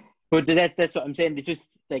 so. Yeah. But that's what I'm saying. They just,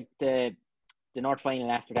 like, the North final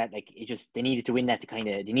after that, like, they needed to win that they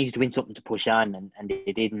needed to win something to push on, and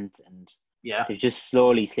they didn't, and they've just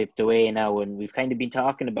slowly slipped away now, and we've kind of been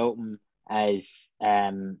talking about them as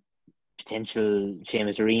potential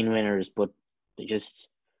Seamus O'Reen winners, but they just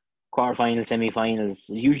quarterfinals, semi-finals,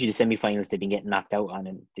 usually the semi-finals they've been getting knocked out on,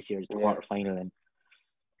 and this year is the quarterfinal, and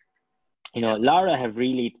Lara have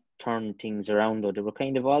really turned things around, though. They were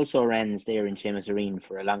kind of also runs there in Seamus O'Reen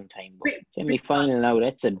for a long time, but semi-final now,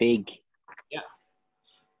 that's a big...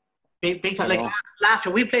 Big time. Like last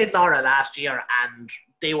year, we played Lara last year, and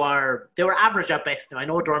they were average at best. Now, I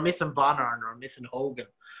know they were missing Bonner and they were missing Hogan,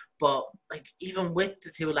 but like even with the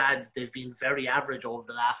two lads, they've been very average over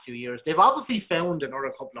the last few years. They've obviously found another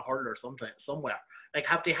couple of hurlers somewhere. Like,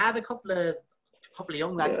 have they had a couple of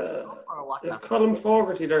young lads or what? Yeah, Colin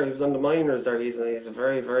Fogarty there, he was on the minors there. He's a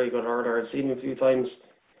very, very good hurler. I've seen him a few times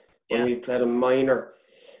when we played a minor,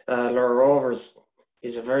 Lara Rovers.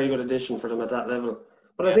 He's a very good addition for them at that level.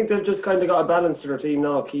 But I think they've just kind of got a balance to their team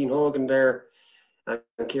now. Keane Hogan there, and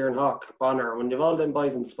Kieran Hawke, Bonner. When you've all them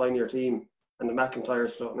boys in the spine of your team, and the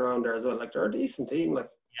McIntyres floating around there as well, like, they're a decent team. Like,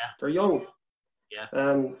 they're young. Yeah.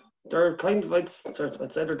 They're kind of, I'd say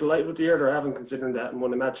they're delighted with the year they're having, considering that and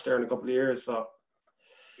won a match there in a couple of years. So.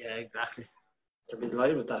 Yeah, exactly. They'll be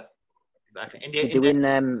delighted with that. Exactly.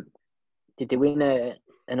 Did they win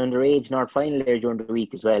an underage North final there during the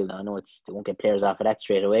week as well? I know they won't get players off of that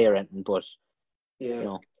straight away or anything, but.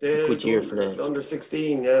 Yeah, good year for the under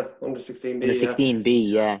 16, under 16B. Under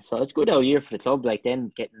 16B, yeah. So it's good old year for the club, like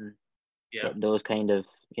them getting those kind of,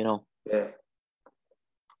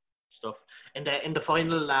 stuff. In the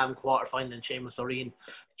final quarter final in Seamus O'Reen,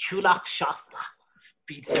 Chulak Shasta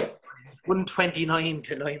beat 129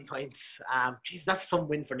 to 9 points. That's some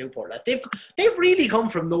win for Newport. Like, they've really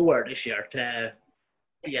come from nowhere this year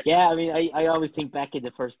Yeah, I mean, I always think back in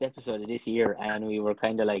the first episode of this year, and we were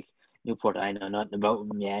kind of like, Newport, I know nothing about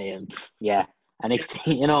them. Yeah. And next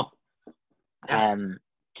thing,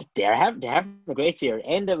 they have a great year.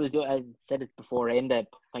 Enda I said it before. Enda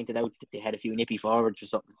pointed out that they had a few nippy forwards or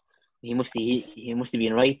something. He must have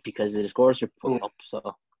been right because the scores are putting up. So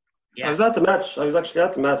I was at the match. I was actually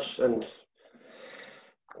at the match, and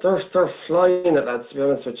they're flying at lads. To be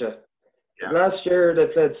honest with you, last year they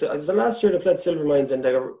played Silvermines, and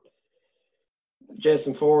they got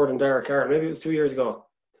Jason Ford and Derek Carter. Maybe it was 2 years ago.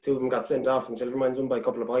 Two of them got sent off and Silvermines won by a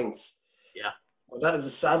couple of points. Yeah. Well, that is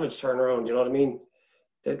a savage turnaround, you know what I mean?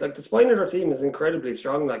 The spine of their team is incredibly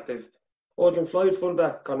strong. Like, they've Odrin Floyd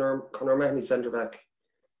full-back, Conor Mahoney centre-back,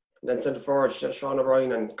 and then centre-forward Sean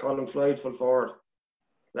O'Brien and Colin Floyd full-forward.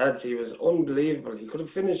 Lads, he was unbelievable. He could have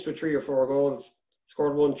finished with 3 or 4 goals,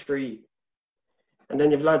 scored 1-3. And then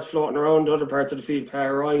you've lads floating around other parts of the field.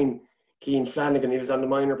 Per Ryan, Keane Flanagan, he was on the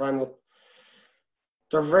minor panel.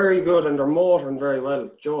 They're very good and they're motoring very well.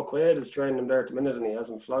 Joe Quaid is training them there at the minute and he has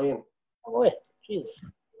them flying. Oh, yeah. Jeez.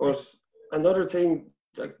 But another thing,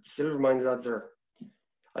 like Silvermine lads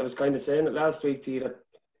I was kind of saying it last week to you that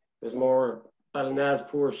there's more Ballina's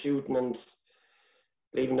poor shooting and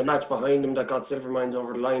leaving the match behind them that got Silvermines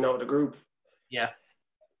over the line out of the group. Yeah.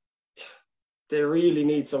 They really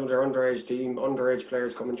need some of their underage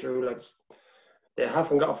players coming through. Like they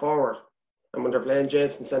haven't got forward. And when they're playing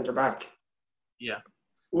Jason centre back,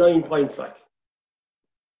 9 points like.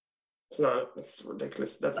 It's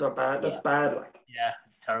ridiculous. That's not bad. That's bad like. Yeah,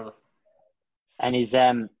 it's terrible. And is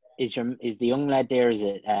the young lad there, is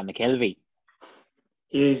it McKelvey?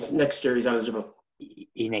 He's next year he's eligible.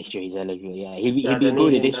 Next year he's eligible, yeah. He'd be a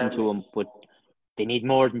good addition to him, but they need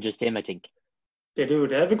more than just him, I think. They do.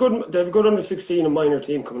 They have a good under 16 and minor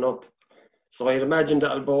team coming up. So I'd imagine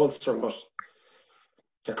that'll bolster them, but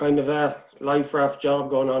they're kind of a life raft job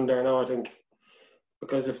going on there now, I think.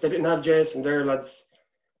 Because if they didn't have Jason there, lads,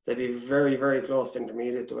 they'd be very, very close to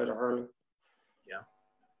intermediate to either hurling. Yeah.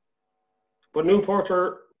 But Newport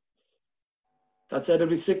that said, they'll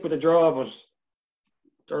be sick with a draw, but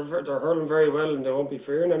they're hurling very well and they won't be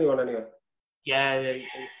fearing anyone anyway. Yeah,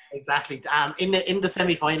 exactly. In the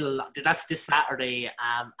semi-final, that's this Saturday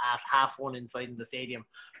at 1:30 inside the stadium.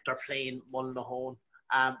 They're playing Mullinahone.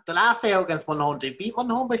 The last day out against Mullinahone, they beat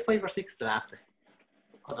Mullinahone by 5 or 6 the last day.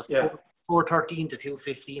 Yeah. 4-13 to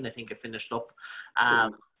 2-15, I think it finished up.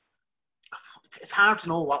 It's hard to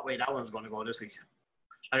know what way that one's going to go this week.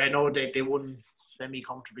 Like, I know they won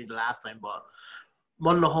semi-comfortably the last time, but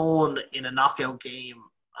Mullinahone in a knockout game,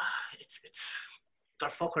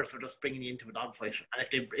 they're fuckers for just bringing you into a dogfight.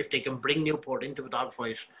 And if they can bring Newport into a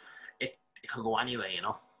dogfight, it can go anyway, you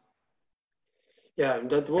know. Yeah,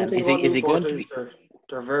 the one thing about Newport is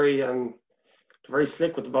they're very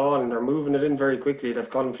slick with the ball and they're moving it in very quickly. They've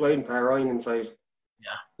Colin Floyd and Per Ryan inside.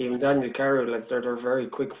 Yeah. Even Daniel Carroll, like they're very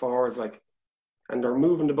quick forwards, like, and they're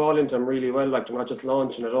moving the ball into them really well. Like they're not just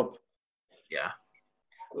launching it up. Yeah.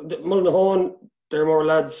 Mullinahone, they're more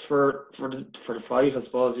lads for the fight, I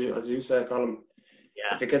suppose, as you say, Colin.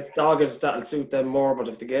 Yeah. If it gets dogged, that'll suit them more. But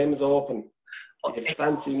if the game is open, you can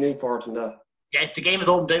fancy Newport in that. Yeah, if the game is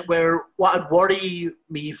open, where what would worry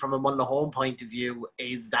me from a Mullinahone point of view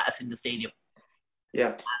is that it's in the stadium.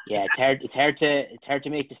 Yeah. Yeah, it's hard to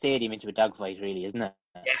make the stadium into a dogfight, really, isn't it?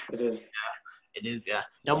 Yeah, it is. Yeah, it is. Yeah.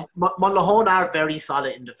 Now Mullinahone are very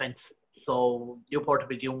solid in defence, so Newport will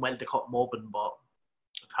be doing well to cut them open, but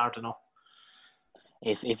it's hard to know.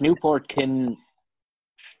 If Newport can,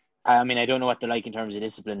 I mean, I don't know what they're like in terms of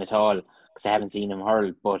discipline at all because I haven't seen them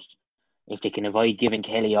hurl, but if they can avoid giving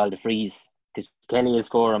Kelly all the frees, because Kelly will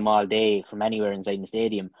score them all day from anywhere inside the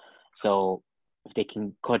stadium, so if they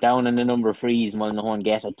can cut down on the number of frees Mullinahone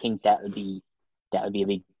get, I think that'll be a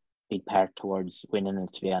big part towards winning it,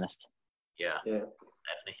 to be honest. Yeah, definitely.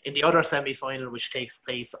 In the other semi-final, which takes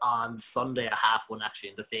place on Sunday at 1:30 actually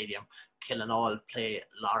in the stadium, Killinall play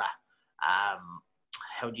Laura.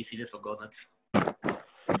 How do you see this one going? I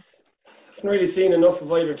haven't really seen enough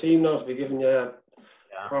of either team now to be giving you a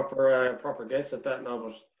proper guess at that now,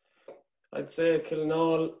 but I'd say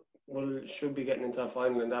Killinall should be getting into a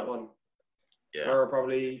final in that one. Yeah. Or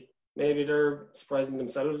probably, maybe they're surprising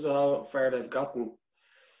themselves how far they've gotten.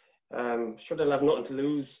 Sure, they'll have nothing to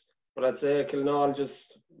lose, but I'd say Killinall just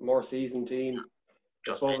more seasoned team.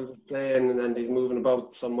 Just always playing and then he's moving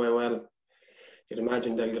about somewhere well. You'd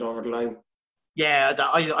imagine they'll get over the line. Yeah,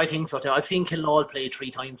 I think so too. I've seen Killinall play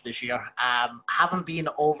 3 times this year. Haven't been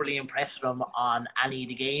overly impressed with them on any of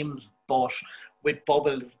the games, but with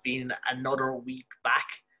Bubbles being another week back,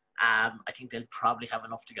 I think they'll probably have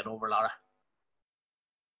enough to get over Laura.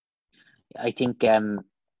 I think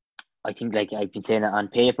like I've been saying, on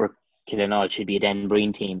paper, Killinall should be a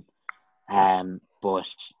Denbreen team, but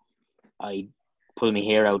I pull my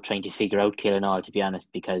hair out trying to figure out Killinall, to be honest,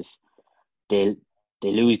 because they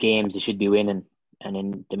lose games they should be winning, and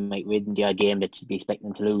then they might win the odd game that you'd be expecting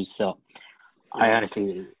them to lose. So I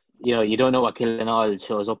honestly, you don't know what Killinall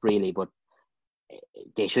shows up really, but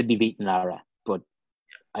they should be beating Laura. But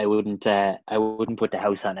I wouldn't put the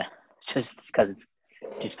house on it just because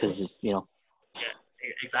it's Yeah,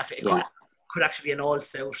 exactly. It could actually be an all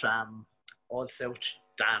South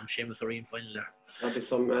Seamus O'Reen final there. That'd be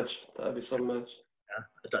some match.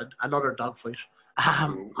 Yeah, another dogfight.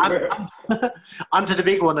 On to the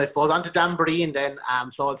big one, I suppose. On to Danbury then.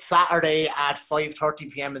 So it's Saturday at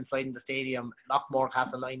 5:30 p.m. inside in the stadium. Lockmore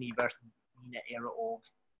Castleiney versus Nina Era Old.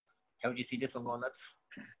 How do you see this one going, lads?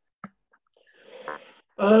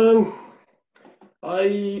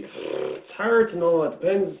 It's hard to know. It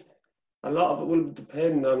depends. a lot of it will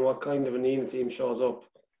depend on what kind of a Nina team shows up.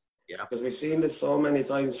 Yeah. Because we've seen this so many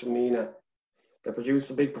times from Nina. They produce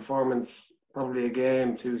a big performance probably a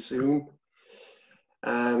game too soon.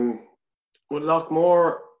 With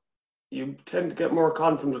Loughmore, you tend to get more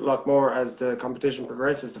confident with Loughmore as the competition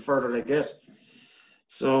progresses, the further they get.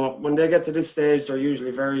 So when they get to this stage, they're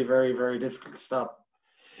usually very, very, very difficult to stop.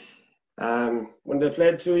 When they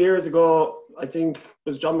played 2 years ago, I think it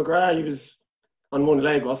was John McGrath. He was on one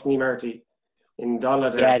leg, wasn't he, Marty? In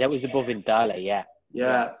Dala there. Yeah, that was above in Dala, yeah.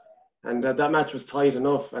 Yeah, and that match was tight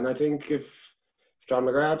enough. And I think if John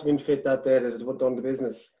McGrath had been fit that day, that it would have done the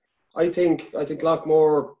business. I think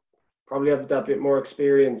Loughmore probably have that bit more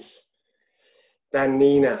experience than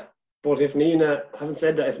Nina. But if Nina, having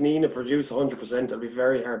said that, if Nina produce 100%, it'll be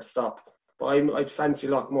very hard to stop. But I'd fancy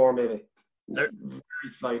Loughmore maybe, very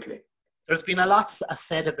slightly. There's been a lot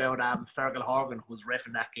said about Fergal Horgan, who's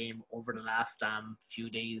reffing that game over the last few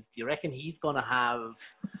days. Do you reckon he's going to have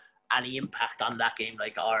any impact on that game?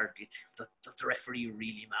 Like, or does the referee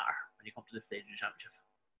really matter when you come to this stage of the championship?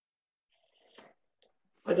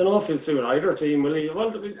 I don't know if he'll suit either team, will he?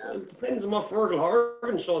 Well, it depends on what Fergal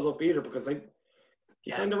Horgan shows up either, because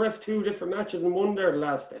he kind of ref 2 different matches in one there the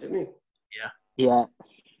last day, didn't he? Yeah.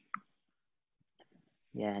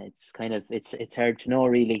 Yeah, it's kind of it's hard to know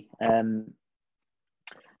really. I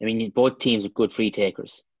mean, both teams are good free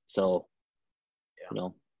takers, so you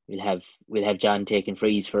know we'll have John taking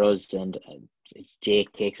frees for us, and it's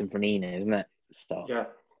Jake takes them for Nina, isn't it? So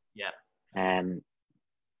yeah.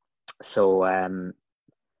 So I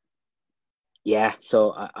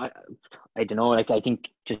don't know. Like, I think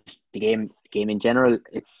just the game in general,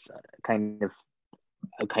 it's kind of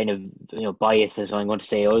biased, as I'm going to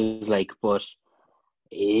say us, like, but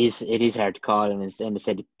it is hard to call, and as I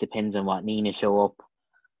said, it depends on what Nina show up.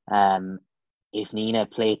 If Nina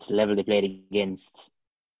played to the level they played against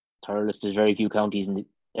Thurles, there's very few clubs in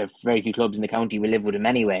the county will live with them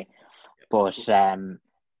anyway. But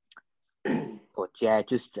yeah,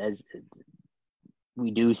 just as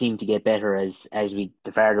we do seem to get better as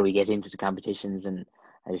the farther we get into the competitions, and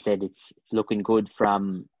as I said, it's looking good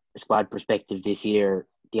from a squad perspective this year,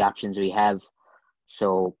 the options we have.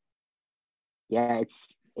 So yeah,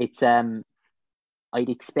 it's I'd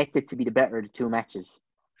expect it to be the better of the 2 matches,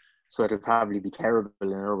 so it'll probably be terrible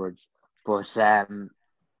in other words, but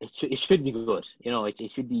it should be good. You know, it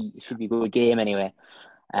should be a good game anyway.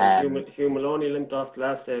 Hugh Maloney limped off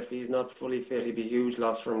last day. If he's not fully fit, he'd be a huge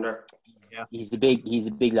loss for him there. Yeah, he's a big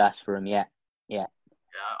loss for him. Yeah.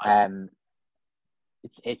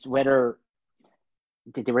 It's whether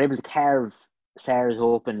they were able to carve Sarah's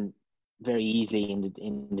open very easily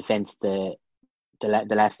in defence the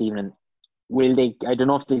last evening. Will they? I don't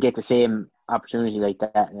know if they'll get the same opportunity like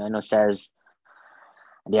that. I know Sarah's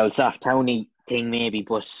and the old soft towny thing maybe,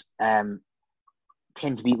 but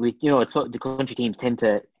tend to be with the country teams tend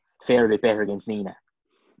to fare a bit better against Nina.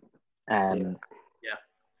 And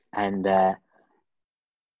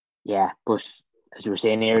but as you were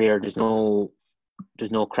saying earlier, there's no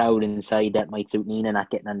crowd inside that might suit Nina,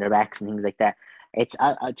 not getting on their backs and things like that. It's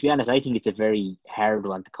to be honest, I think it's a very hard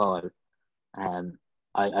one to call.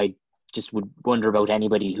 I just would wonder about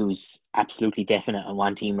anybody who's absolutely definite on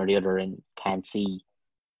one team or the other and can't see.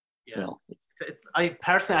 Yeah. I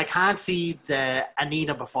personally can't see the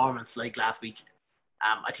Nina performance like last week.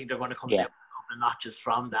 I think they're going to come down a couple of notches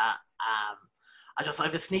from that. I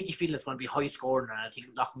have a sneaky feeling it's going to be high scoring, and I think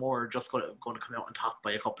Loughmore are just going to come out on top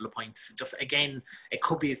by a couple of points. Just again, it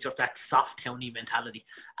could be just that soft towny mentality.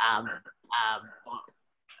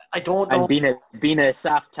 I don't know. And being a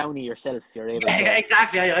soft townie yourself, you're able to.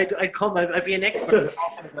 Exactly. I'd be an expert.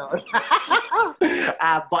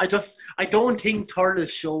 But I don't think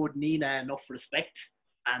Thurles showed Nina enough respect,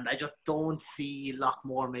 and I just don't see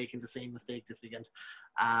Loughmore making the same mistake this weekend.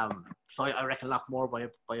 So I reckon Loughmore by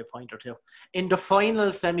a point or 2. In the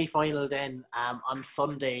semi-final then, on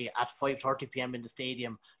Sunday at 5:30 p.m. in the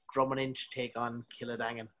stadium, Drummond take on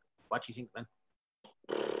Killadangan. What do you think, Ben?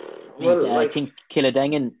 Well, I think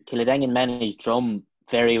Killadangan managed Drum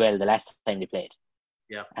very well the last time they played.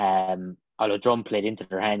 Yeah. Although Drum played into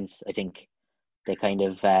their hands, I think they kind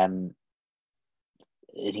of I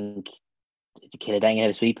think Killadangan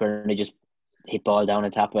had a sweeper and they just hit ball down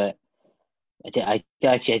on top of it. I think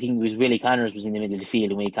it was Willie Connors was in the middle of the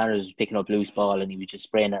field, and Willie Connors was picking up loose ball and he was just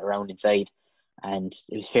spraying it around inside, and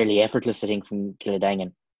it was fairly effortless, I think, from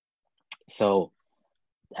Killadangan. So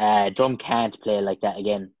Drum can't play like that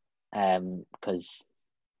again, because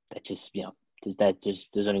that just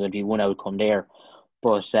there's only going to be one outcome there.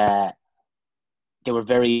 But they were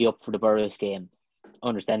very up for the Burris game,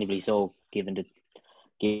 understandably so, given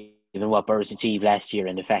given what Burris achieved last year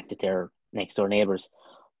and the fact that they're next door neighbours.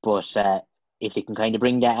 But if they can kind of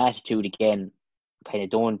bring that attitude again, kind of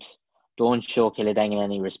don't show Kildangan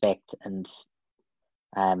any respect and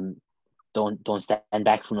don't stand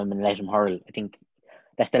back from them and let them hurl. I think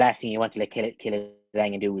that's the last thing you want to let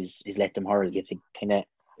Kildangan do is let them hurl. You have to kind of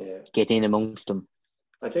get in amongst them.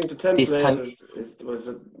 I think the template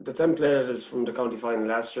is from the county final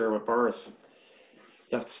last year with Burris.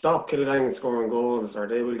 You have to stop Kildangan scoring goals or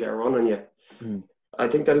they will get a run on you. Mm. I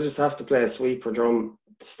think they'll just have to play a sweep for Drum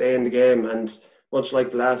to stay in the game, and much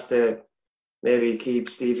like the last day, maybe keep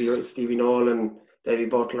Stevie Nolan, Davy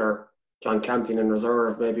Butler, John Campion in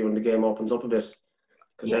reserve maybe when the game opens up a bit.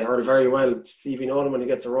 Because they heard very well. Stevie Nolan, when he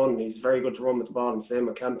gets a run, he's very good to run with the ball, and same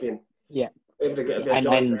with Campion. Yeah. Maybe to get a bit of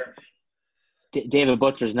joy there. David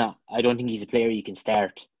Butler's not. I don't think he's a player you can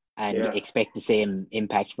start and expect the same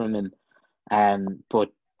impact from him. But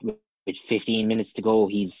with 15 minutes to go,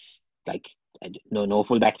 he's like no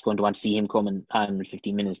fullback's going to want to see him coming on with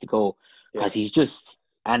 15 minutes to go because he's just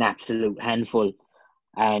an absolute handful.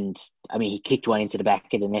 And I mean, he kicked one into the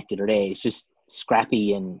back of the net the other day. It's just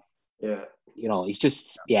scrappy and he's just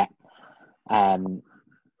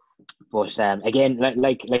But again,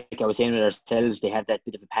 like I was saying with ourselves, they have that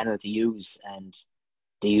bit of a panel to use, and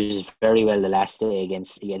they used it very well the last day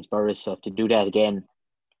against Burris. So to do that again,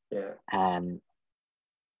 I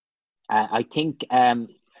think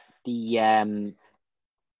the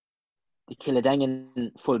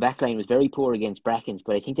Kildangan full back line was very poor against Brackens,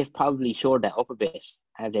 but I think they've probably shored that up a bit.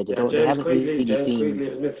 Have they? They haven't really James seen. Quigley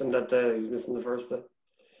was missing that day. He was missing the first day.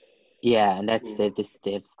 Yeah, and that's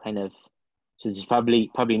they've kind of. So there's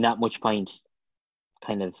probably not much point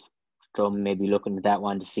kind of Drum maybe looking at that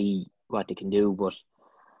one to see what they can do, but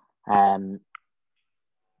and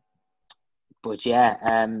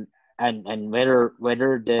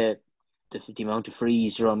whether the amount of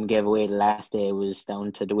frees Drum gave away the last day was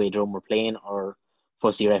down to the way Drum were playing or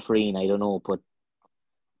fussy refereeing, I don't know, but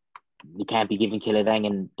you can't be giving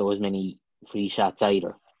Kildangan those many free shots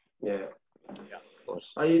either. Yeah.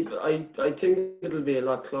 I think it'll be a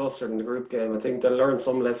lot closer in the group game. I think they'll learn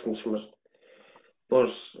some lessons from it. But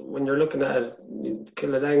when you're looking at it,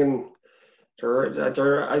 Kildangan,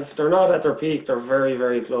 they're not at their peak. They're very,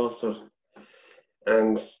 very close to it.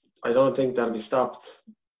 And I don't think they'll be stopped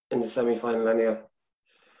in the semi-final anyway.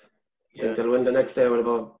 I think they'll win the next day with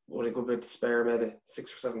a good bit to spare, maybe 6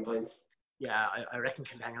 or 7 points. Yeah, I reckon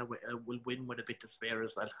Kildangan will win with a bit to spare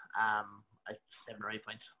as well. At 7 or 8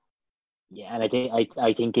 points. Yeah, and I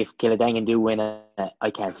think if Kildangan do win it,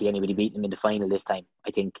 I can't see anybody beating them in the final this time.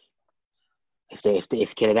 I think if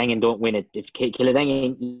Kildangan don't win it, if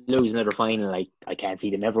Kildangan lose another final, I can't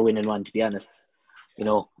see them ever winning one, to be honest. You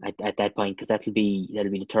know, at that point, because that'll be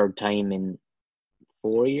the third time in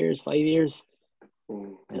 4 years, 5 years.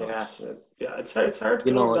 Yeah, it's hard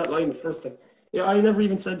to know that line the first time. Yeah, I never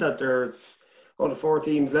even said that. There's only 4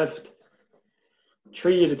 teams left.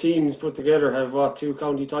 3 of the teams put together have 2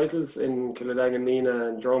 county titles in Kildangan, Nina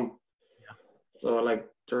and Drum. Yeah. So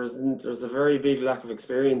there's a very big lack of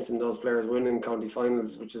experience in those players winning county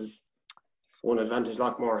finals, which is one advantage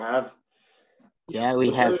Lockmore have. Yeah,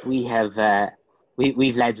 we've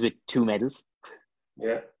lads with 2 medals.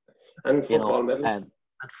 Yeah, and football medals. And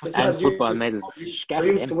football medals. We're used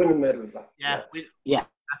to winning medals. Yeah.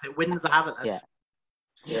 If it wins, I have it.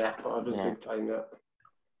 Yeah, probably big time. Yeah.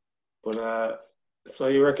 But so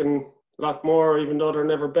you reckon Lockmore, even though they're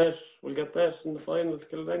never bet, will get bet in the final to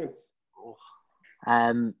Kildangan?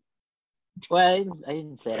 Well, I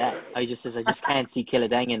didn't say that. I just can't see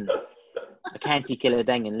Kildangan. I can't see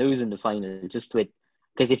Kildangan losing the final just with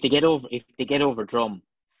because if they get over Drum,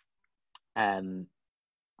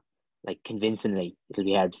 like convincingly, it'll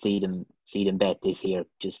be hard to see them bet this year.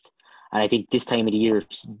 And I think this time of the year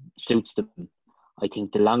suits them. I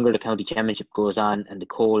think the longer the county championship goes on and the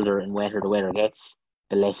colder and wetter the weather gets,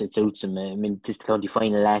 the less it suits them. I mean, this county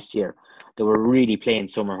final last year, they were really playing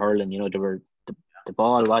summer hurling. You know, the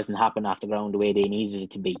ball wasn't hopping off the ground the way they needed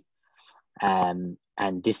it to be. And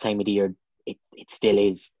this time of the year, it still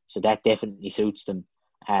is. So that definitely suits them.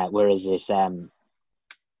 Whereas if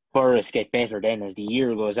Burris get better then as the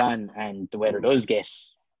year goes on and the weather does get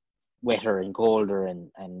wetter and colder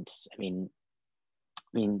and I mean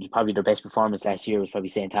probably their best performance last year was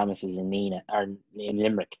probably St. Thomas's in Nina or in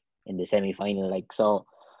Limerick in the semi-final.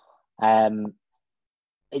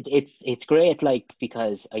 It's great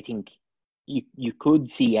because I think you could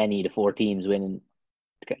see any of the 4 teams winning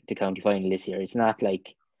the county final this year. It's not like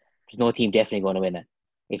there's no team definitely going to win it.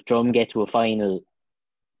 If Drum get to a final,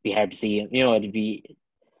 it'd be hard to see him. You know, I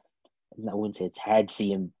wouldn't say it's hard to see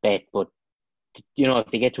him bet, but you know,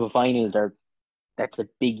 if they get to a final, that's a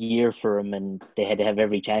big year for them, and they had to have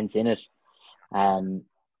every chance in it.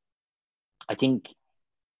 I think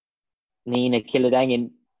Nina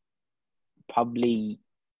Kildangan probably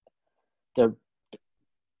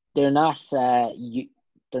they're not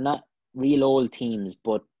real old teams,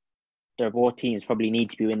 but they're both teams probably need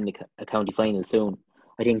to be winning a county final soon.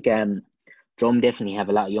 I think Drum definitely have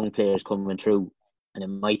a lot of young players coming through, and it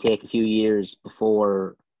might take a few years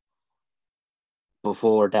before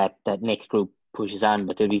that next group pushes on,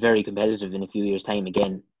 but they'll be very competitive in a few years' time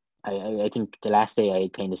again. I think the last day I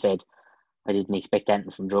kind of said I didn't expect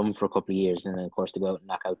anything from Drum for a couple of years, and then of course they go out and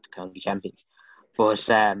knock out the county champions. But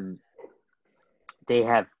they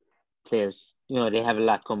have players, they have a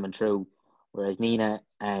lot coming through, whereas Nina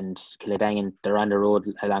and Kildangan, they're on the road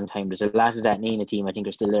a long time. There's a lot of that Nina team, I think,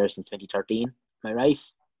 are still there since 2013. Am I right?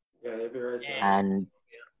 Yeah, you'd be right. Yeah.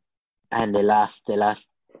 And they lost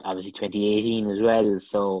obviously 2018 as well.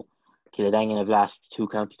 So Kildangan have lost 2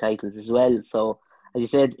 county titles as well. So as you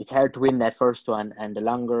said, it's hard to win that first one, and the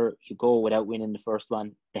longer you go without winning the first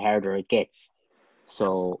one, the harder it gets.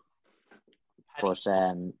 So, but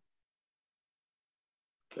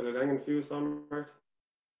Kildangan few somewhere.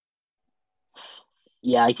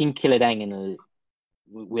 Yeah, I think Kildangan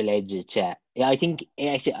will edge it. Yeah, I think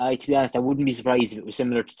actually, to be honest, I wouldn't be surprised if it was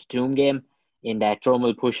similar to the Toom game, in that Drum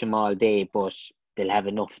will push them all day, but they'll have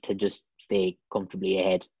enough to just stay comfortably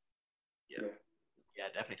ahead. Yeah,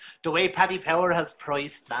 definitely. The way Paddy Power has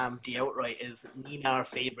priced the outright is Nina are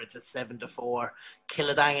favourites at 7-4,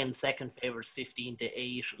 Kildangan second favourites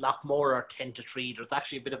 15-8, Lochmore are 10-3. There's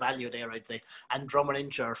actually a bit of value there, I'd say, and Drummond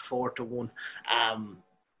Inch are 4-1.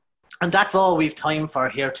 And that's all we've time for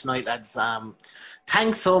here tonight, lads.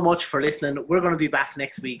 Thanks so much for listening. We're going to be back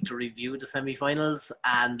next week to review the semi-finals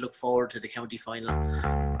and look forward to the county final.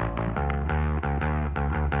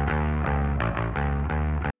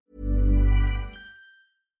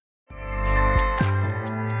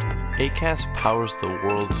 Acast powers the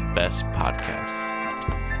world's best podcasts.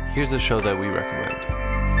 Here's a show that we recommend.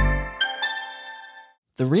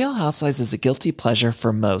 The Real Housewives is a guilty pleasure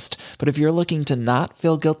for most, but if you're looking to not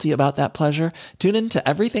feel guilty about that pleasure, tune in to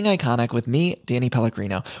Everything Iconic with me, Danny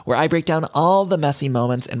Pellegrino, where I break down all the messy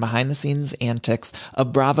moments and behind-the-scenes antics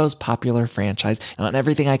of Bravo's popular franchise. And on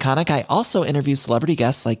Everything Iconic, I also interview celebrity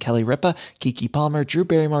guests like Kelly Ripa, Keke Palmer, Drew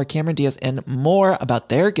Barrymore, Cameron Diaz, and more about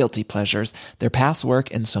their guilty pleasures, their past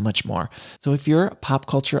work, and so much more. So if you're pop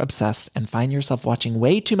culture obsessed and find yourself watching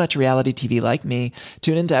way too much reality TV like me,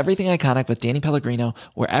 tune in to Everything Iconic with Danny Pellegrino,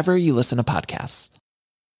 wherever you listen to podcasts.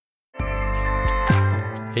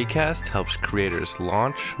 Acast helps creators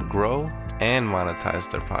launch, grow, and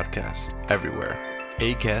monetize their podcasts everywhere.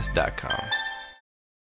 Acast.com.